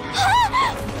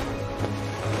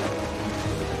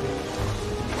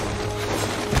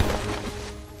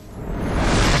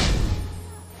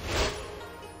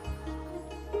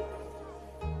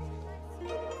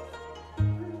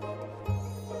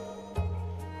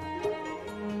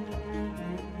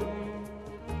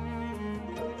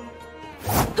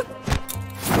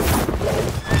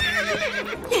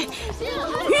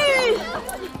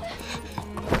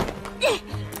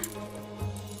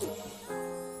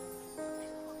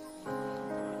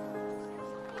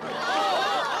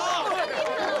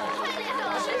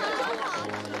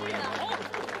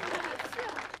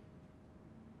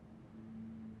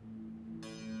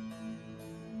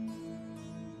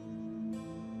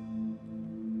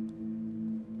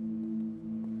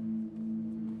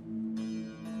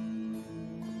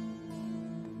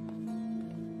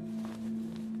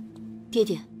爹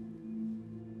爹，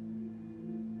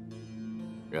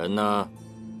人呢？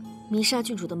弥沙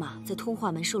郡主的马在通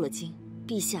化门受了惊，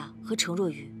陛下和程若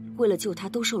愚为了救她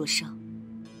都受了伤。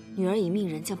女儿已命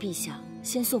人将陛下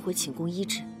先送回寝宫医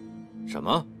治。什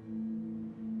么？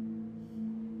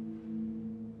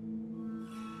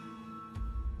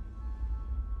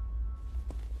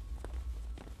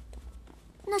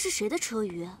那是谁的车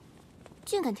舆？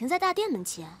竟敢停在大殿门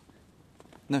前？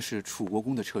那是楚国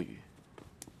公的车舆。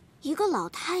一个老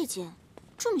太监，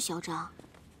这么嚣张？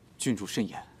郡主慎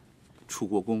言，楚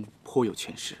国公颇有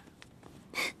权势。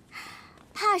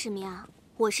怕什么呀？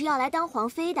我是要来当皇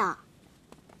妃的。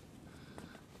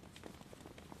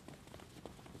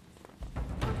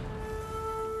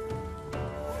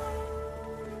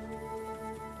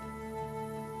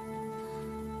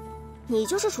你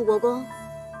就是楚国公？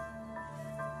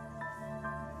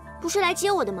不是来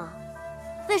接我的吗？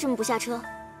为什么不下车？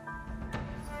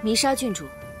弥沙郡主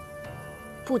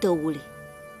不得无礼。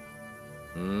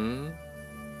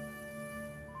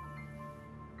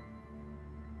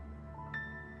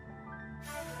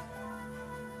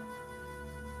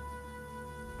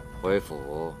回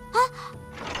府。啊！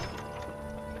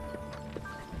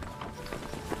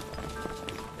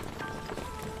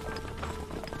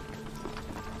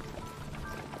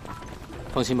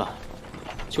放心吧，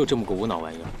就这么个无脑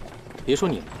玩意儿，别说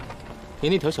你了，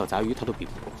连那条小杂鱼他都比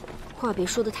不过。话别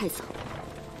说得太早。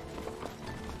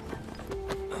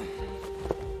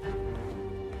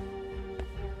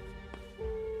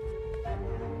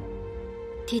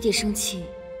爹爹生气，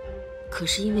可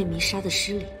是因为弥沙的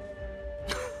失礼。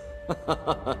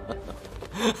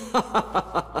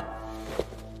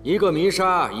一个弥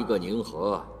沙，一个宁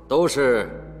和，都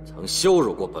是曾羞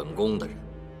辱过本宫的人，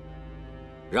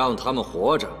让他们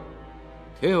活着，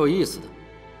挺有意思的。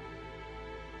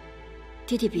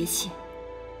爹爹别气，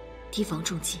提防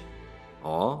中计。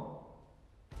哦，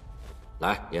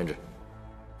来，胭脂，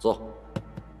坐。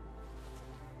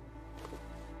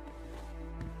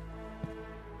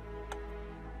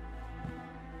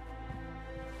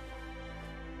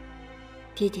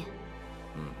爹爹，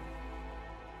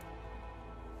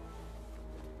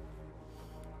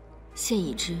现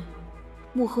已知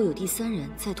幕后有第三人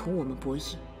在同我们博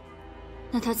弈，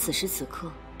那他此时此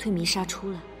刻推弥沙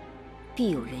出来，必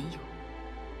有缘由。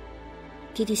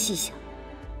爹爹细想，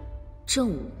正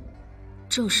午、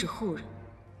正是后人、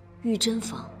玉珍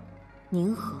坊、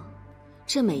宁和，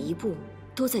这每一步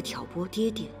都在挑拨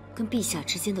爹爹跟陛下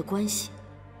之间的关系，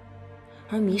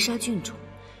而弥沙郡主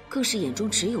更是眼中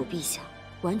只有陛下，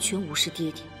完全无视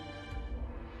爹爹。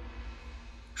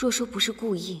若说不是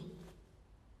故意，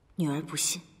女儿不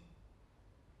信。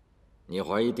你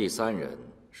怀疑第三人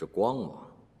是光王？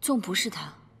纵不是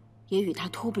他，也与他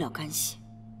脱不了干系。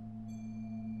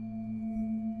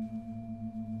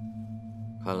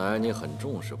看来你很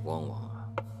重视光王啊。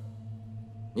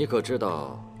你可知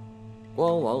道，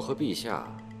光王和陛下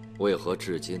为何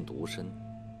至今独身？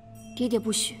爹爹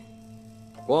不许。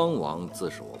光王自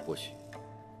是我不许，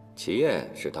祁砚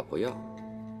是他不要。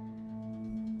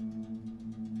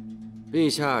陛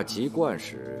下即冠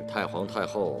时，太皇太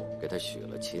后给他许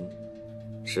了亲，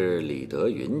是李德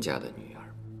云家的女儿。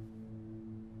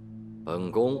本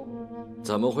宫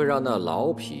怎么会让那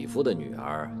老匹夫的女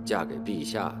儿嫁给陛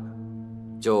下呢？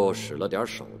就使了点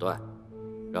手段，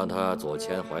让她左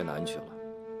迁淮南去了。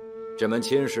这门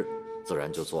亲事自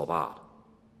然就作罢了。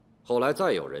后来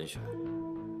再有人选，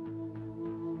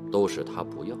都是他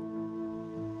不要。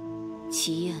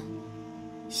祁砚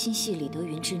心系李德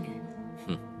云之女。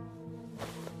哼，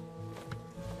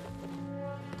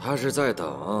他是在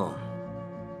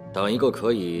等一个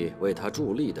可以为他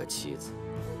助力的妻子。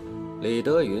李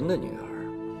德云的女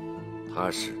儿，她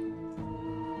是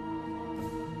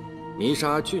弥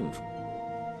沙郡主，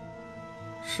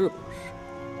是不是？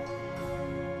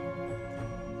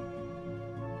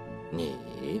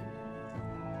你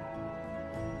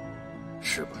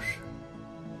是不是？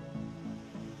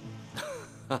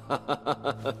哈哈哈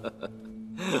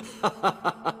哈哈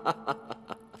哈！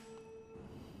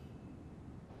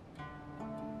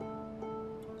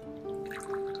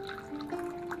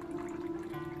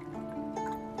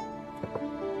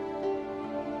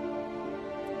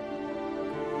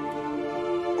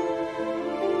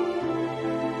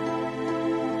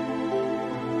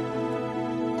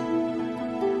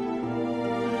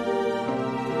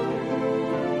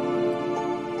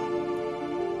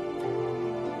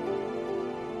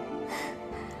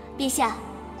陛下，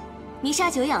弥沙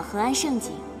久仰河岸胜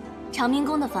景，长明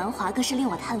宫的繁华更是令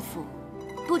我叹服，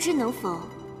不知能否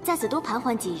在此多盘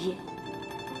桓几日？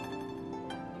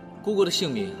姑姑的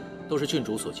性命都是郡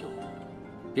主所救，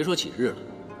别说几日了，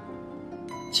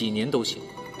几年都行。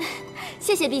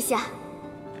谢谢陛下。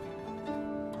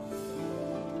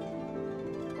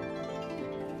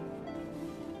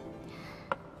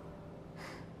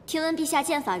听闻陛下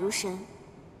剑法如神，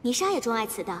弥沙也钟爱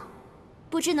此道，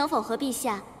不知能否和陛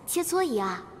下切磋一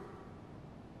二？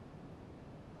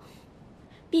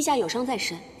陛下有伤在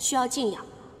身，需要静养，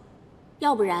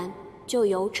要不然就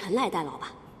由臣来代劳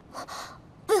吧。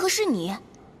为何是你？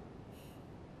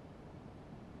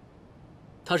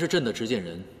他是朕的执剑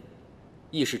人，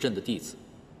亦是朕的弟子。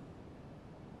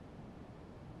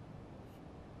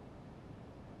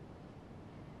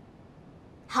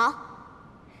好，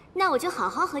那我就好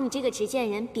好和你这个执剑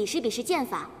人比试比试剑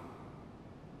法。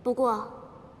不过，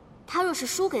他若是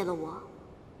输给了我，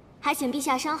还请陛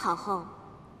下伤好后，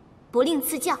不吝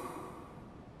赐教。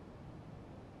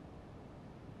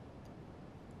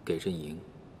给朕赢。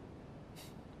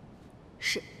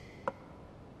是。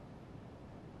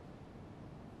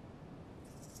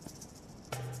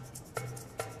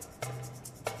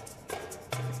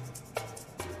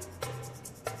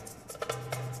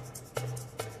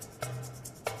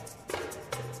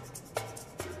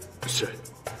是。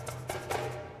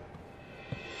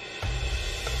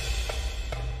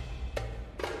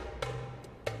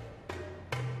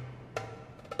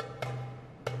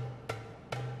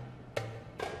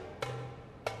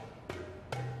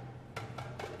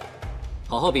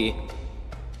好好比，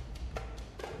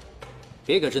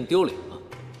别给朕丢脸了。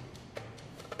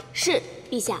是，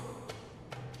陛下。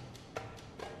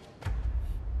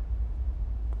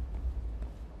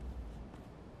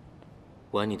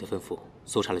我按你的吩咐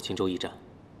搜查了青州驿站，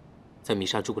在弥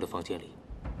沙住过的房间里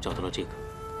找到了这个。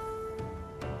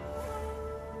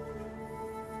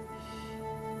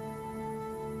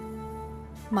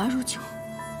麻乳酒，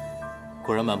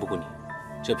果然瞒不过你，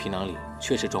这皮囊里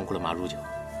确实装过了麻乳酒，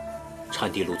产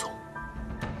地陆从。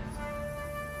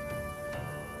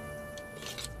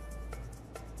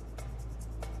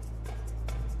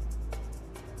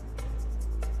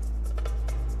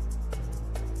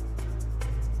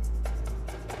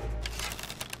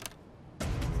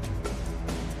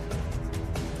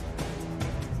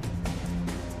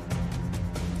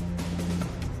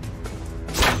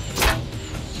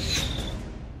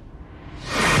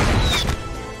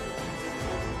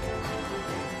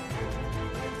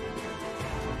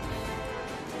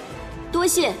多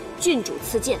谢郡主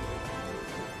赐剑。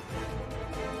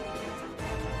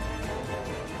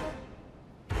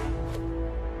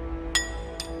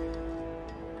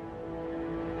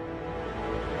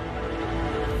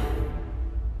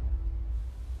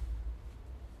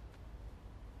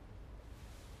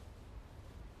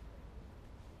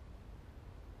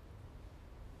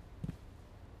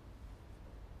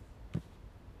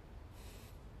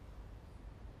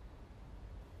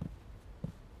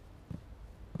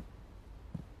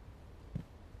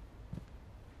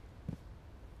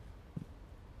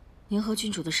您和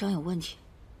郡主的伤有问题，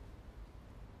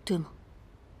对吗？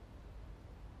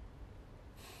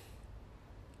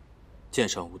剑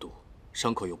伤无毒，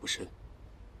伤口又不深，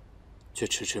却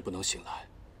迟迟不能醒来。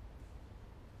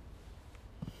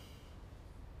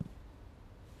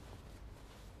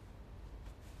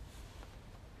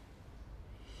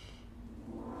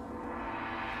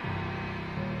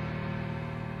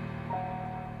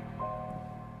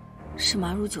是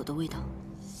麻乳酒的味道。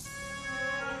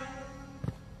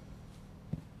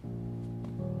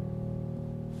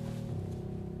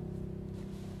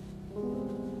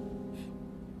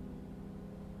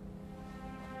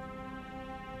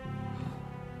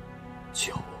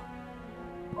酒，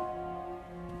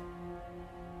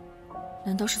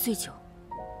难道是醉酒？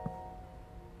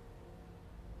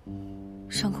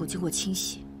伤口经过清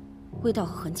洗，味道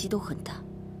和痕迹都很淡。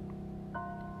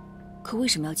可为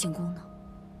什么要进宫呢？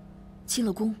进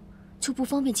了宫就不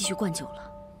方便继续灌酒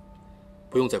了。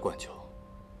不用再灌酒，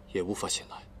也无法醒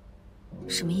来。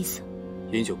什么意思？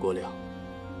饮酒过量，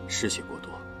失血过多，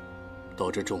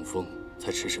导致中风，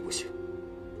才迟迟不醒。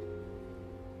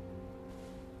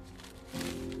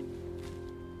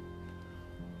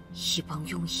一帮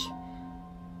庸医，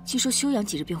据说休养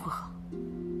几日便会好。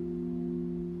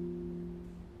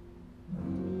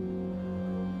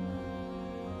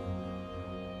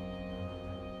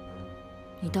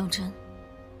你当真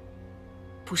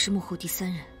不是幕后第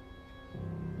三人？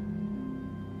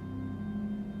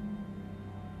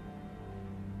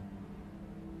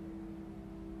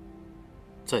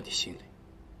在你心里，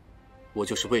我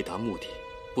就是为达目的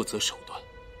不择手段，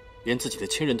连自己的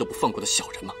亲人都不放过的小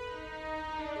人吗？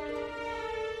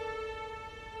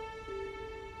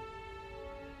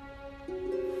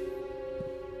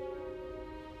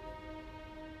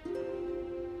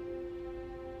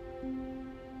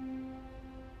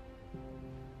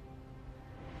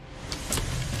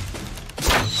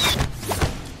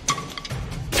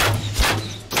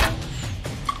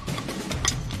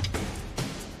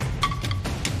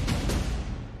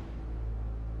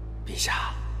陛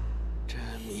下，这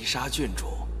弥沙郡主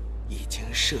已经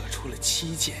射出了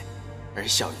7箭，而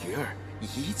小鱼儿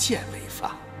1箭未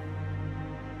发。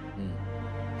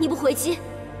你不回击，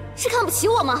是看不起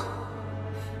我吗？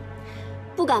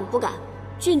不敢不敢，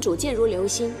郡主箭如流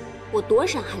星，我躲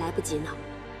闪还来不及呢，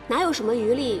哪有什么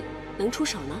余力能出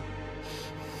手呢？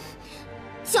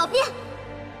狡辩！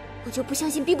我就不相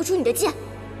信逼不出你的剑。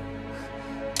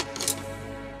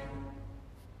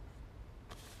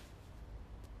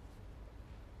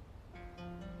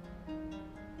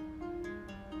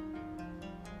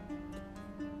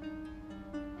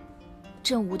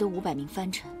朕无的500名藩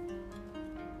臣，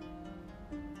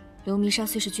刘弥沙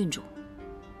虽是郡主，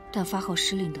但发号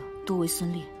施令的多为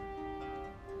孙烈。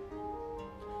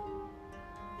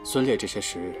孙烈这些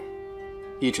时日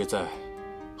一直在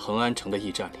恒安城的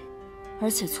驿站里，而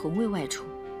且从未外出。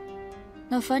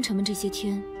那藩臣们这些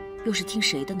天又是听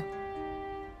谁的呢？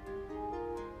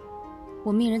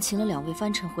我命人请了2位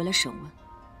藩臣回来审问，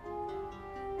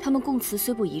他们供词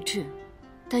虽不一致，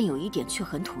但有一点却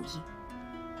很统一。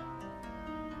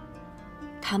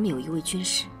他们有一位军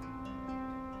师。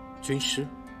军师？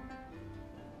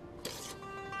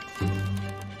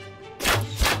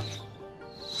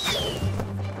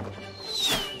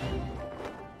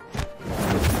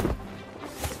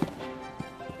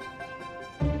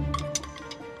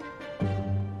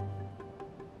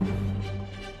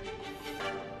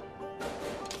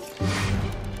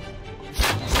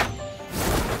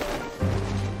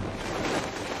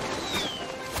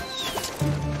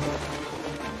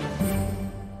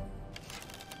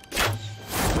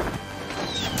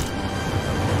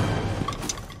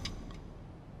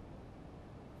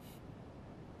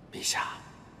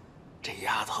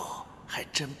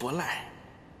真不赖。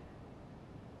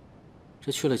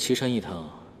这去了岐山一趟，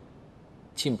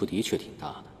进步的确挺大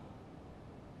的。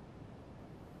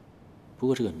不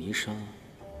过这个迷沙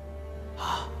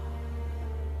啊，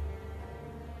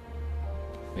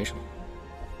没什么。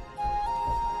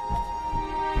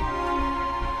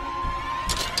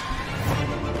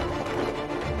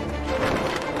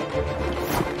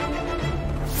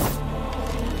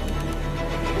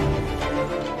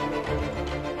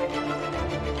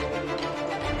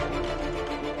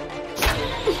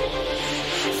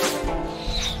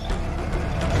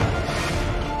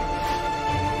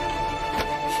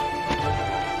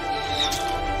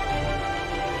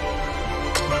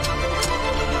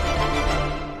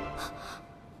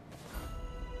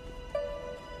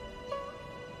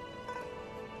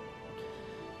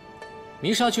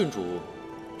弥沙郡主，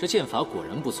这剑法果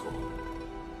然不错，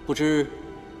不知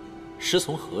师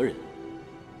从何人？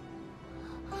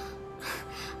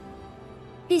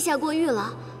陛下过誉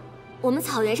了，我们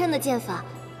草原上的剑法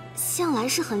向来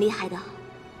是很厉害的。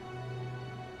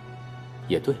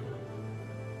也对，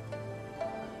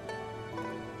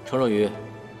程若愚，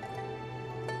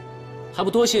还不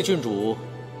多谢郡主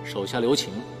手下留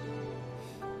情。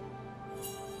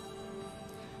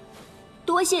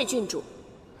多谢郡主。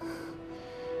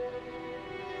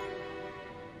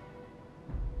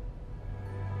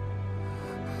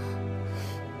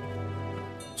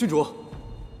郡主，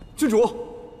郡主，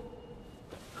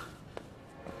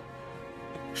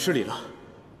失礼了，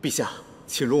陛下，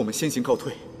请容我们先行告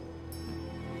退。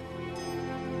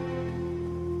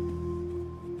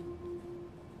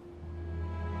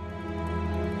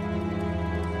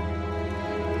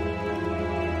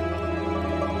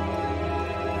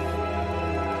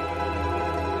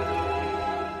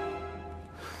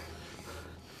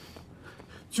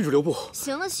郡主留步。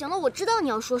行了行了，我知道你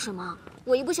要说什么。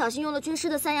我一不小心用了军师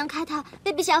的三阳开泰，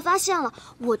被陛下发现了，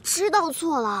我知道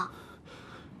错了。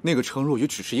那个程若愚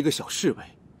只是一个小侍卫，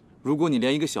如果你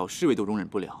连一个小侍卫都容忍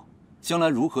不了，将来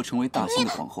如何成为大清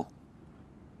的皇后？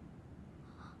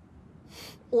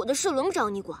我的事轮不着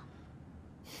你管。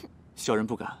小人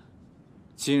不敢。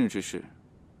今日之事，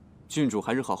郡主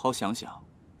还是好好想想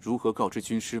如何告知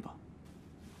军师吧。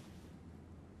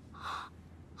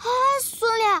哎，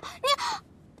孙俪，你。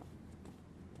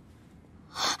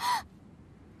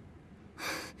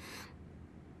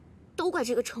都怪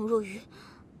这个程若愚。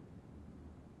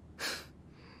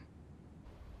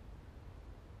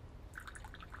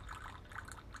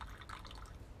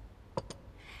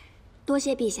多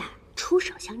谢陛下出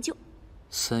手相救。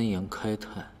三阳开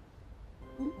泰，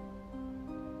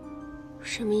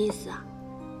什么意思啊？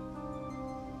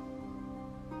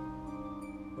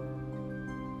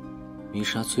弥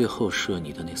沙最后射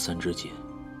你的那3支箭，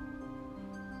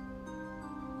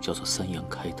叫做三阳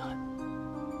开泰。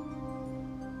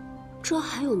这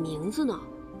还有名字呢，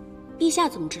陛下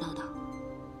怎么知道的？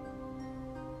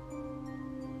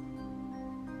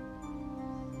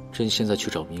朕现在去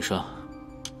找弥沙。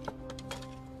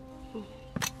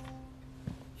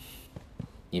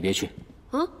你别去。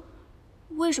啊？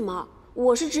为什么？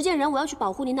我是执剑人，我要去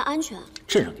保护您的安全。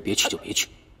朕让你别去就别去。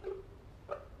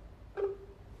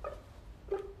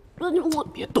我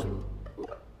别动。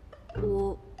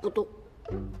我不动。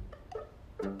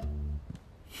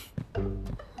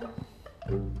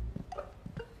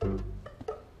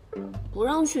不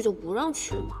让去就不让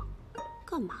去嘛，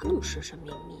干嘛那么神神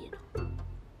秘秘的？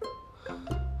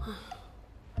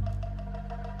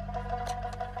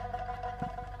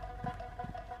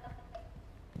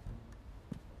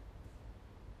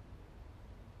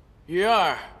鱼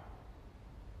儿，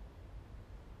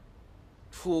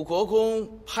楚国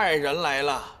公派人来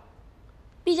了。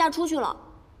陛下出去了。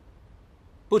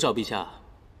不找陛下，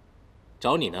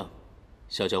找你呢，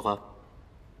小浇花。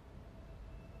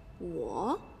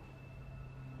我？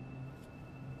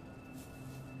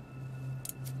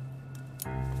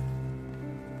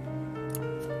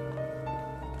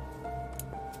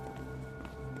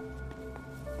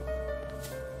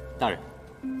大人，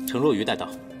程若愚带到。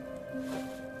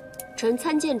臣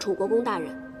参见楚国公大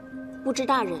人，不知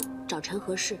大人找臣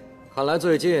何事？看来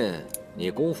最近你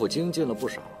功夫精进了不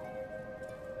少。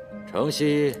程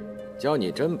曦教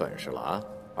你真本事了啊，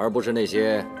而不是那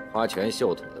些花拳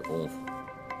绣腿的功夫。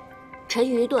臣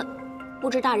愚钝，不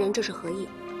知大人这是何意？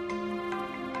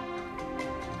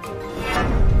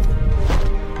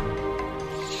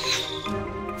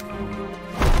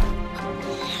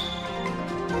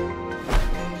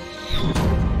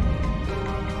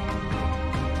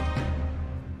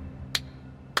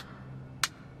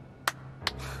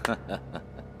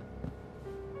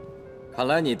看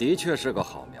来你的确是个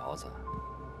好苗子。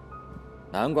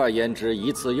难怪胭脂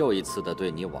一次又一次地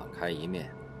对你网开一面。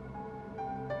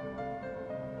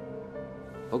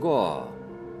不过，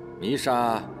弥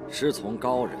沙师从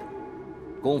高人，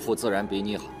功夫自然比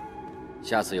你好。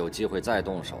下次有机会再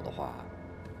动手的话，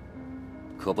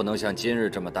可不能像今日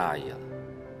这么大意了。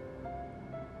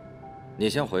你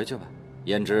先回去吧，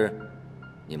胭脂，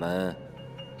你们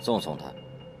送送他。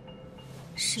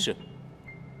是。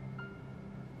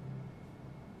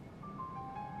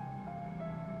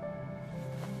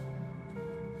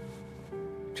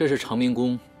这是长明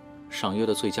宫赏月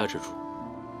的最佳之处。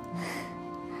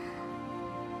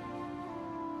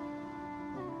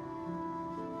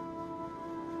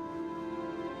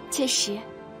确实，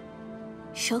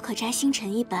手可摘星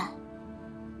辰一般，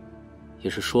也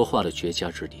是说话的绝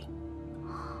佳之地。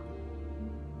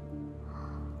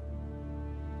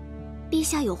陛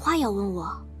下有话要问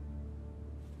我。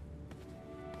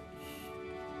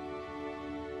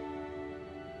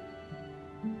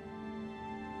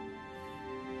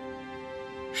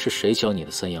是谁教你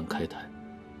的三阳开泰？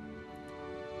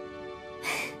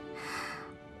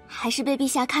还是被陛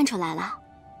下看出来了？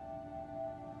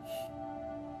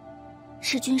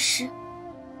是军师。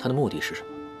他的目的是什么？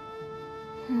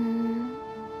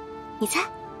你猜？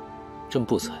朕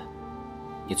不猜，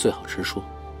你最好直说。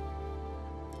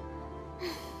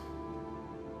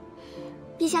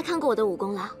陛下看过我的武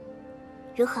功了，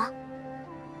如何？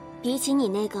比起你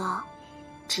那个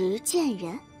执剑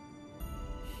人，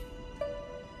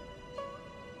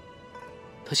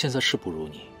他现在是不如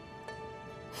你，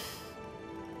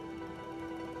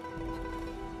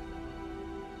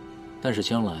但是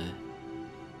将来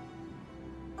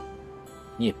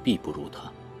你也必不如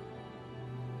他。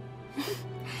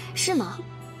是吗？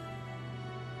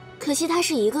可惜他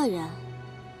是一个人，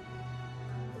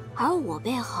而我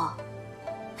背后，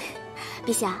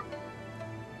陛下，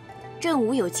朕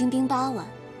武有精兵8万，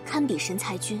堪比神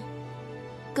裁军。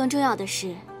更重要的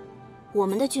是，我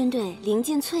们的军队临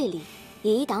近淬砾，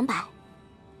以一挡百，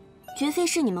绝非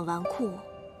是你们纨绔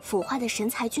腐坏的神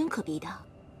裁军可比的。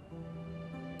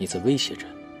你在威胁朕？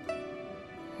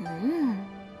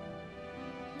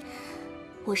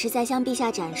我是在向陛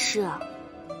下展示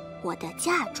我的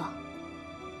嫁妆。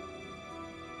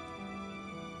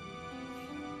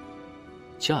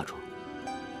嫁妆？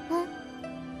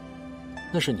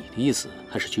那是你的意思，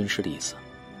还是军师的意思？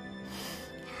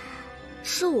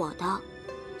是我的，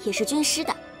也是军师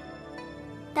的。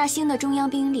大兴的中央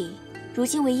兵力，如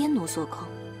今为燕奴所控，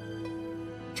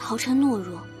朝臣懦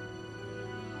弱，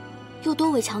又多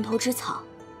为墙头之草，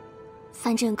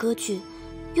藩镇割据，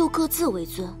又各自为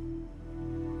尊，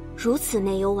如此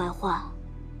内忧外患。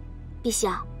陛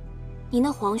下，您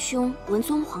的皇兄文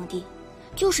宗皇帝，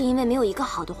就是因为没有一个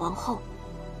好的皇后，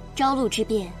朝露之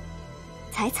变，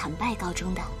才惨败告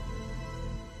终的。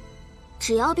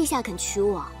只要陛下肯娶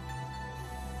我，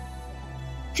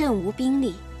朕无兵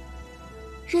力，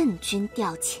任君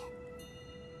调遣。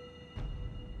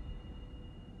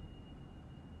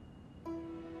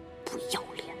不要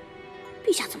脸！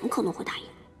陛下怎么可能会答应？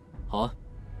好啊，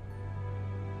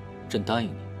朕答应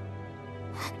你。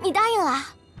你答应了？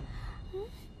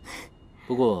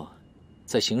不过，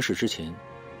在行事之前，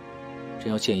朕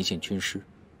要见一见军师。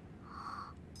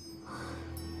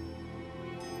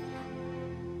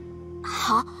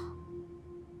好。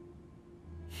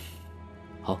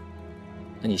好，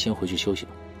那你先回去休息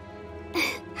吧。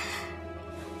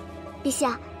陛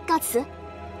下，告辞。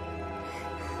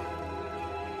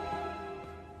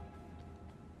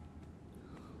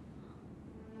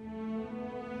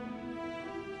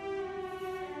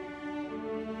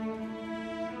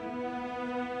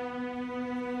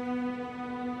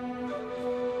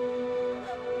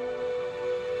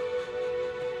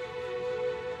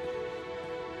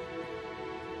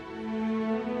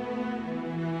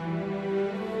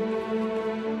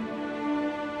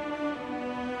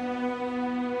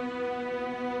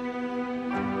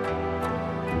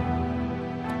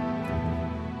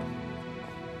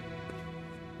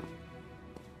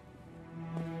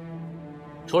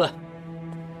出来！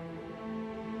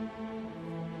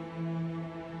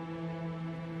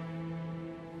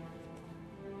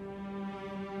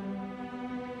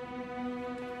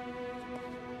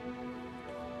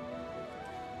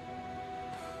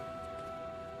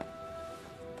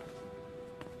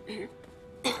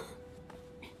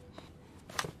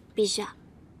陛下，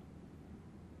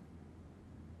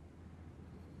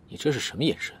你这是什么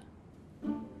眼神？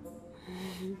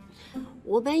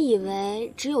我本以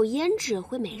为只有胭脂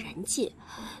会美人计，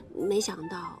没想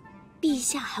到陛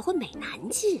下还会美男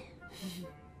计。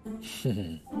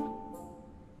哼，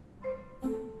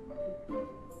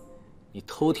你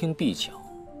偷听陛讲，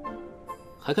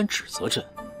还敢指责朕？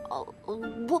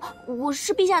不，我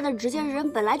是陛下的执剑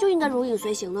人，本来就应该如影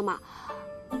随形的嘛。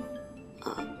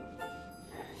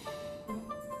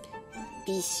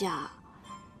陛下，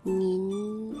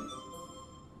您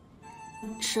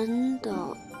真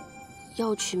的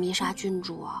要娶弥沙郡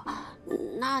主啊？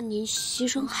那您牺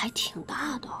牲还挺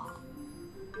大的。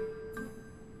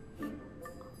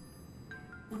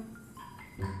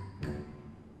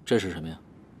这是什么呀？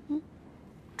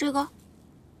这个，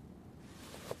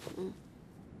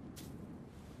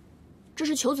这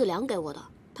是裘子良给我的，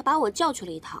他把我叫去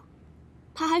了一趟，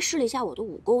他还试了一下我的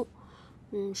武功，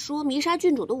说弥沙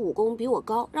郡主的武功比我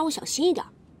高，让我小心一点。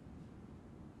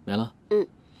没了。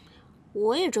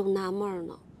我也正纳闷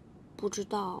呢，不知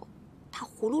道他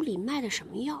葫芦里卖的什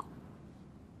么药。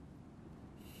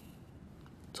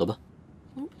走吧。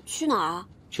去哪儿啊？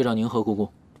去找宁和姑姑。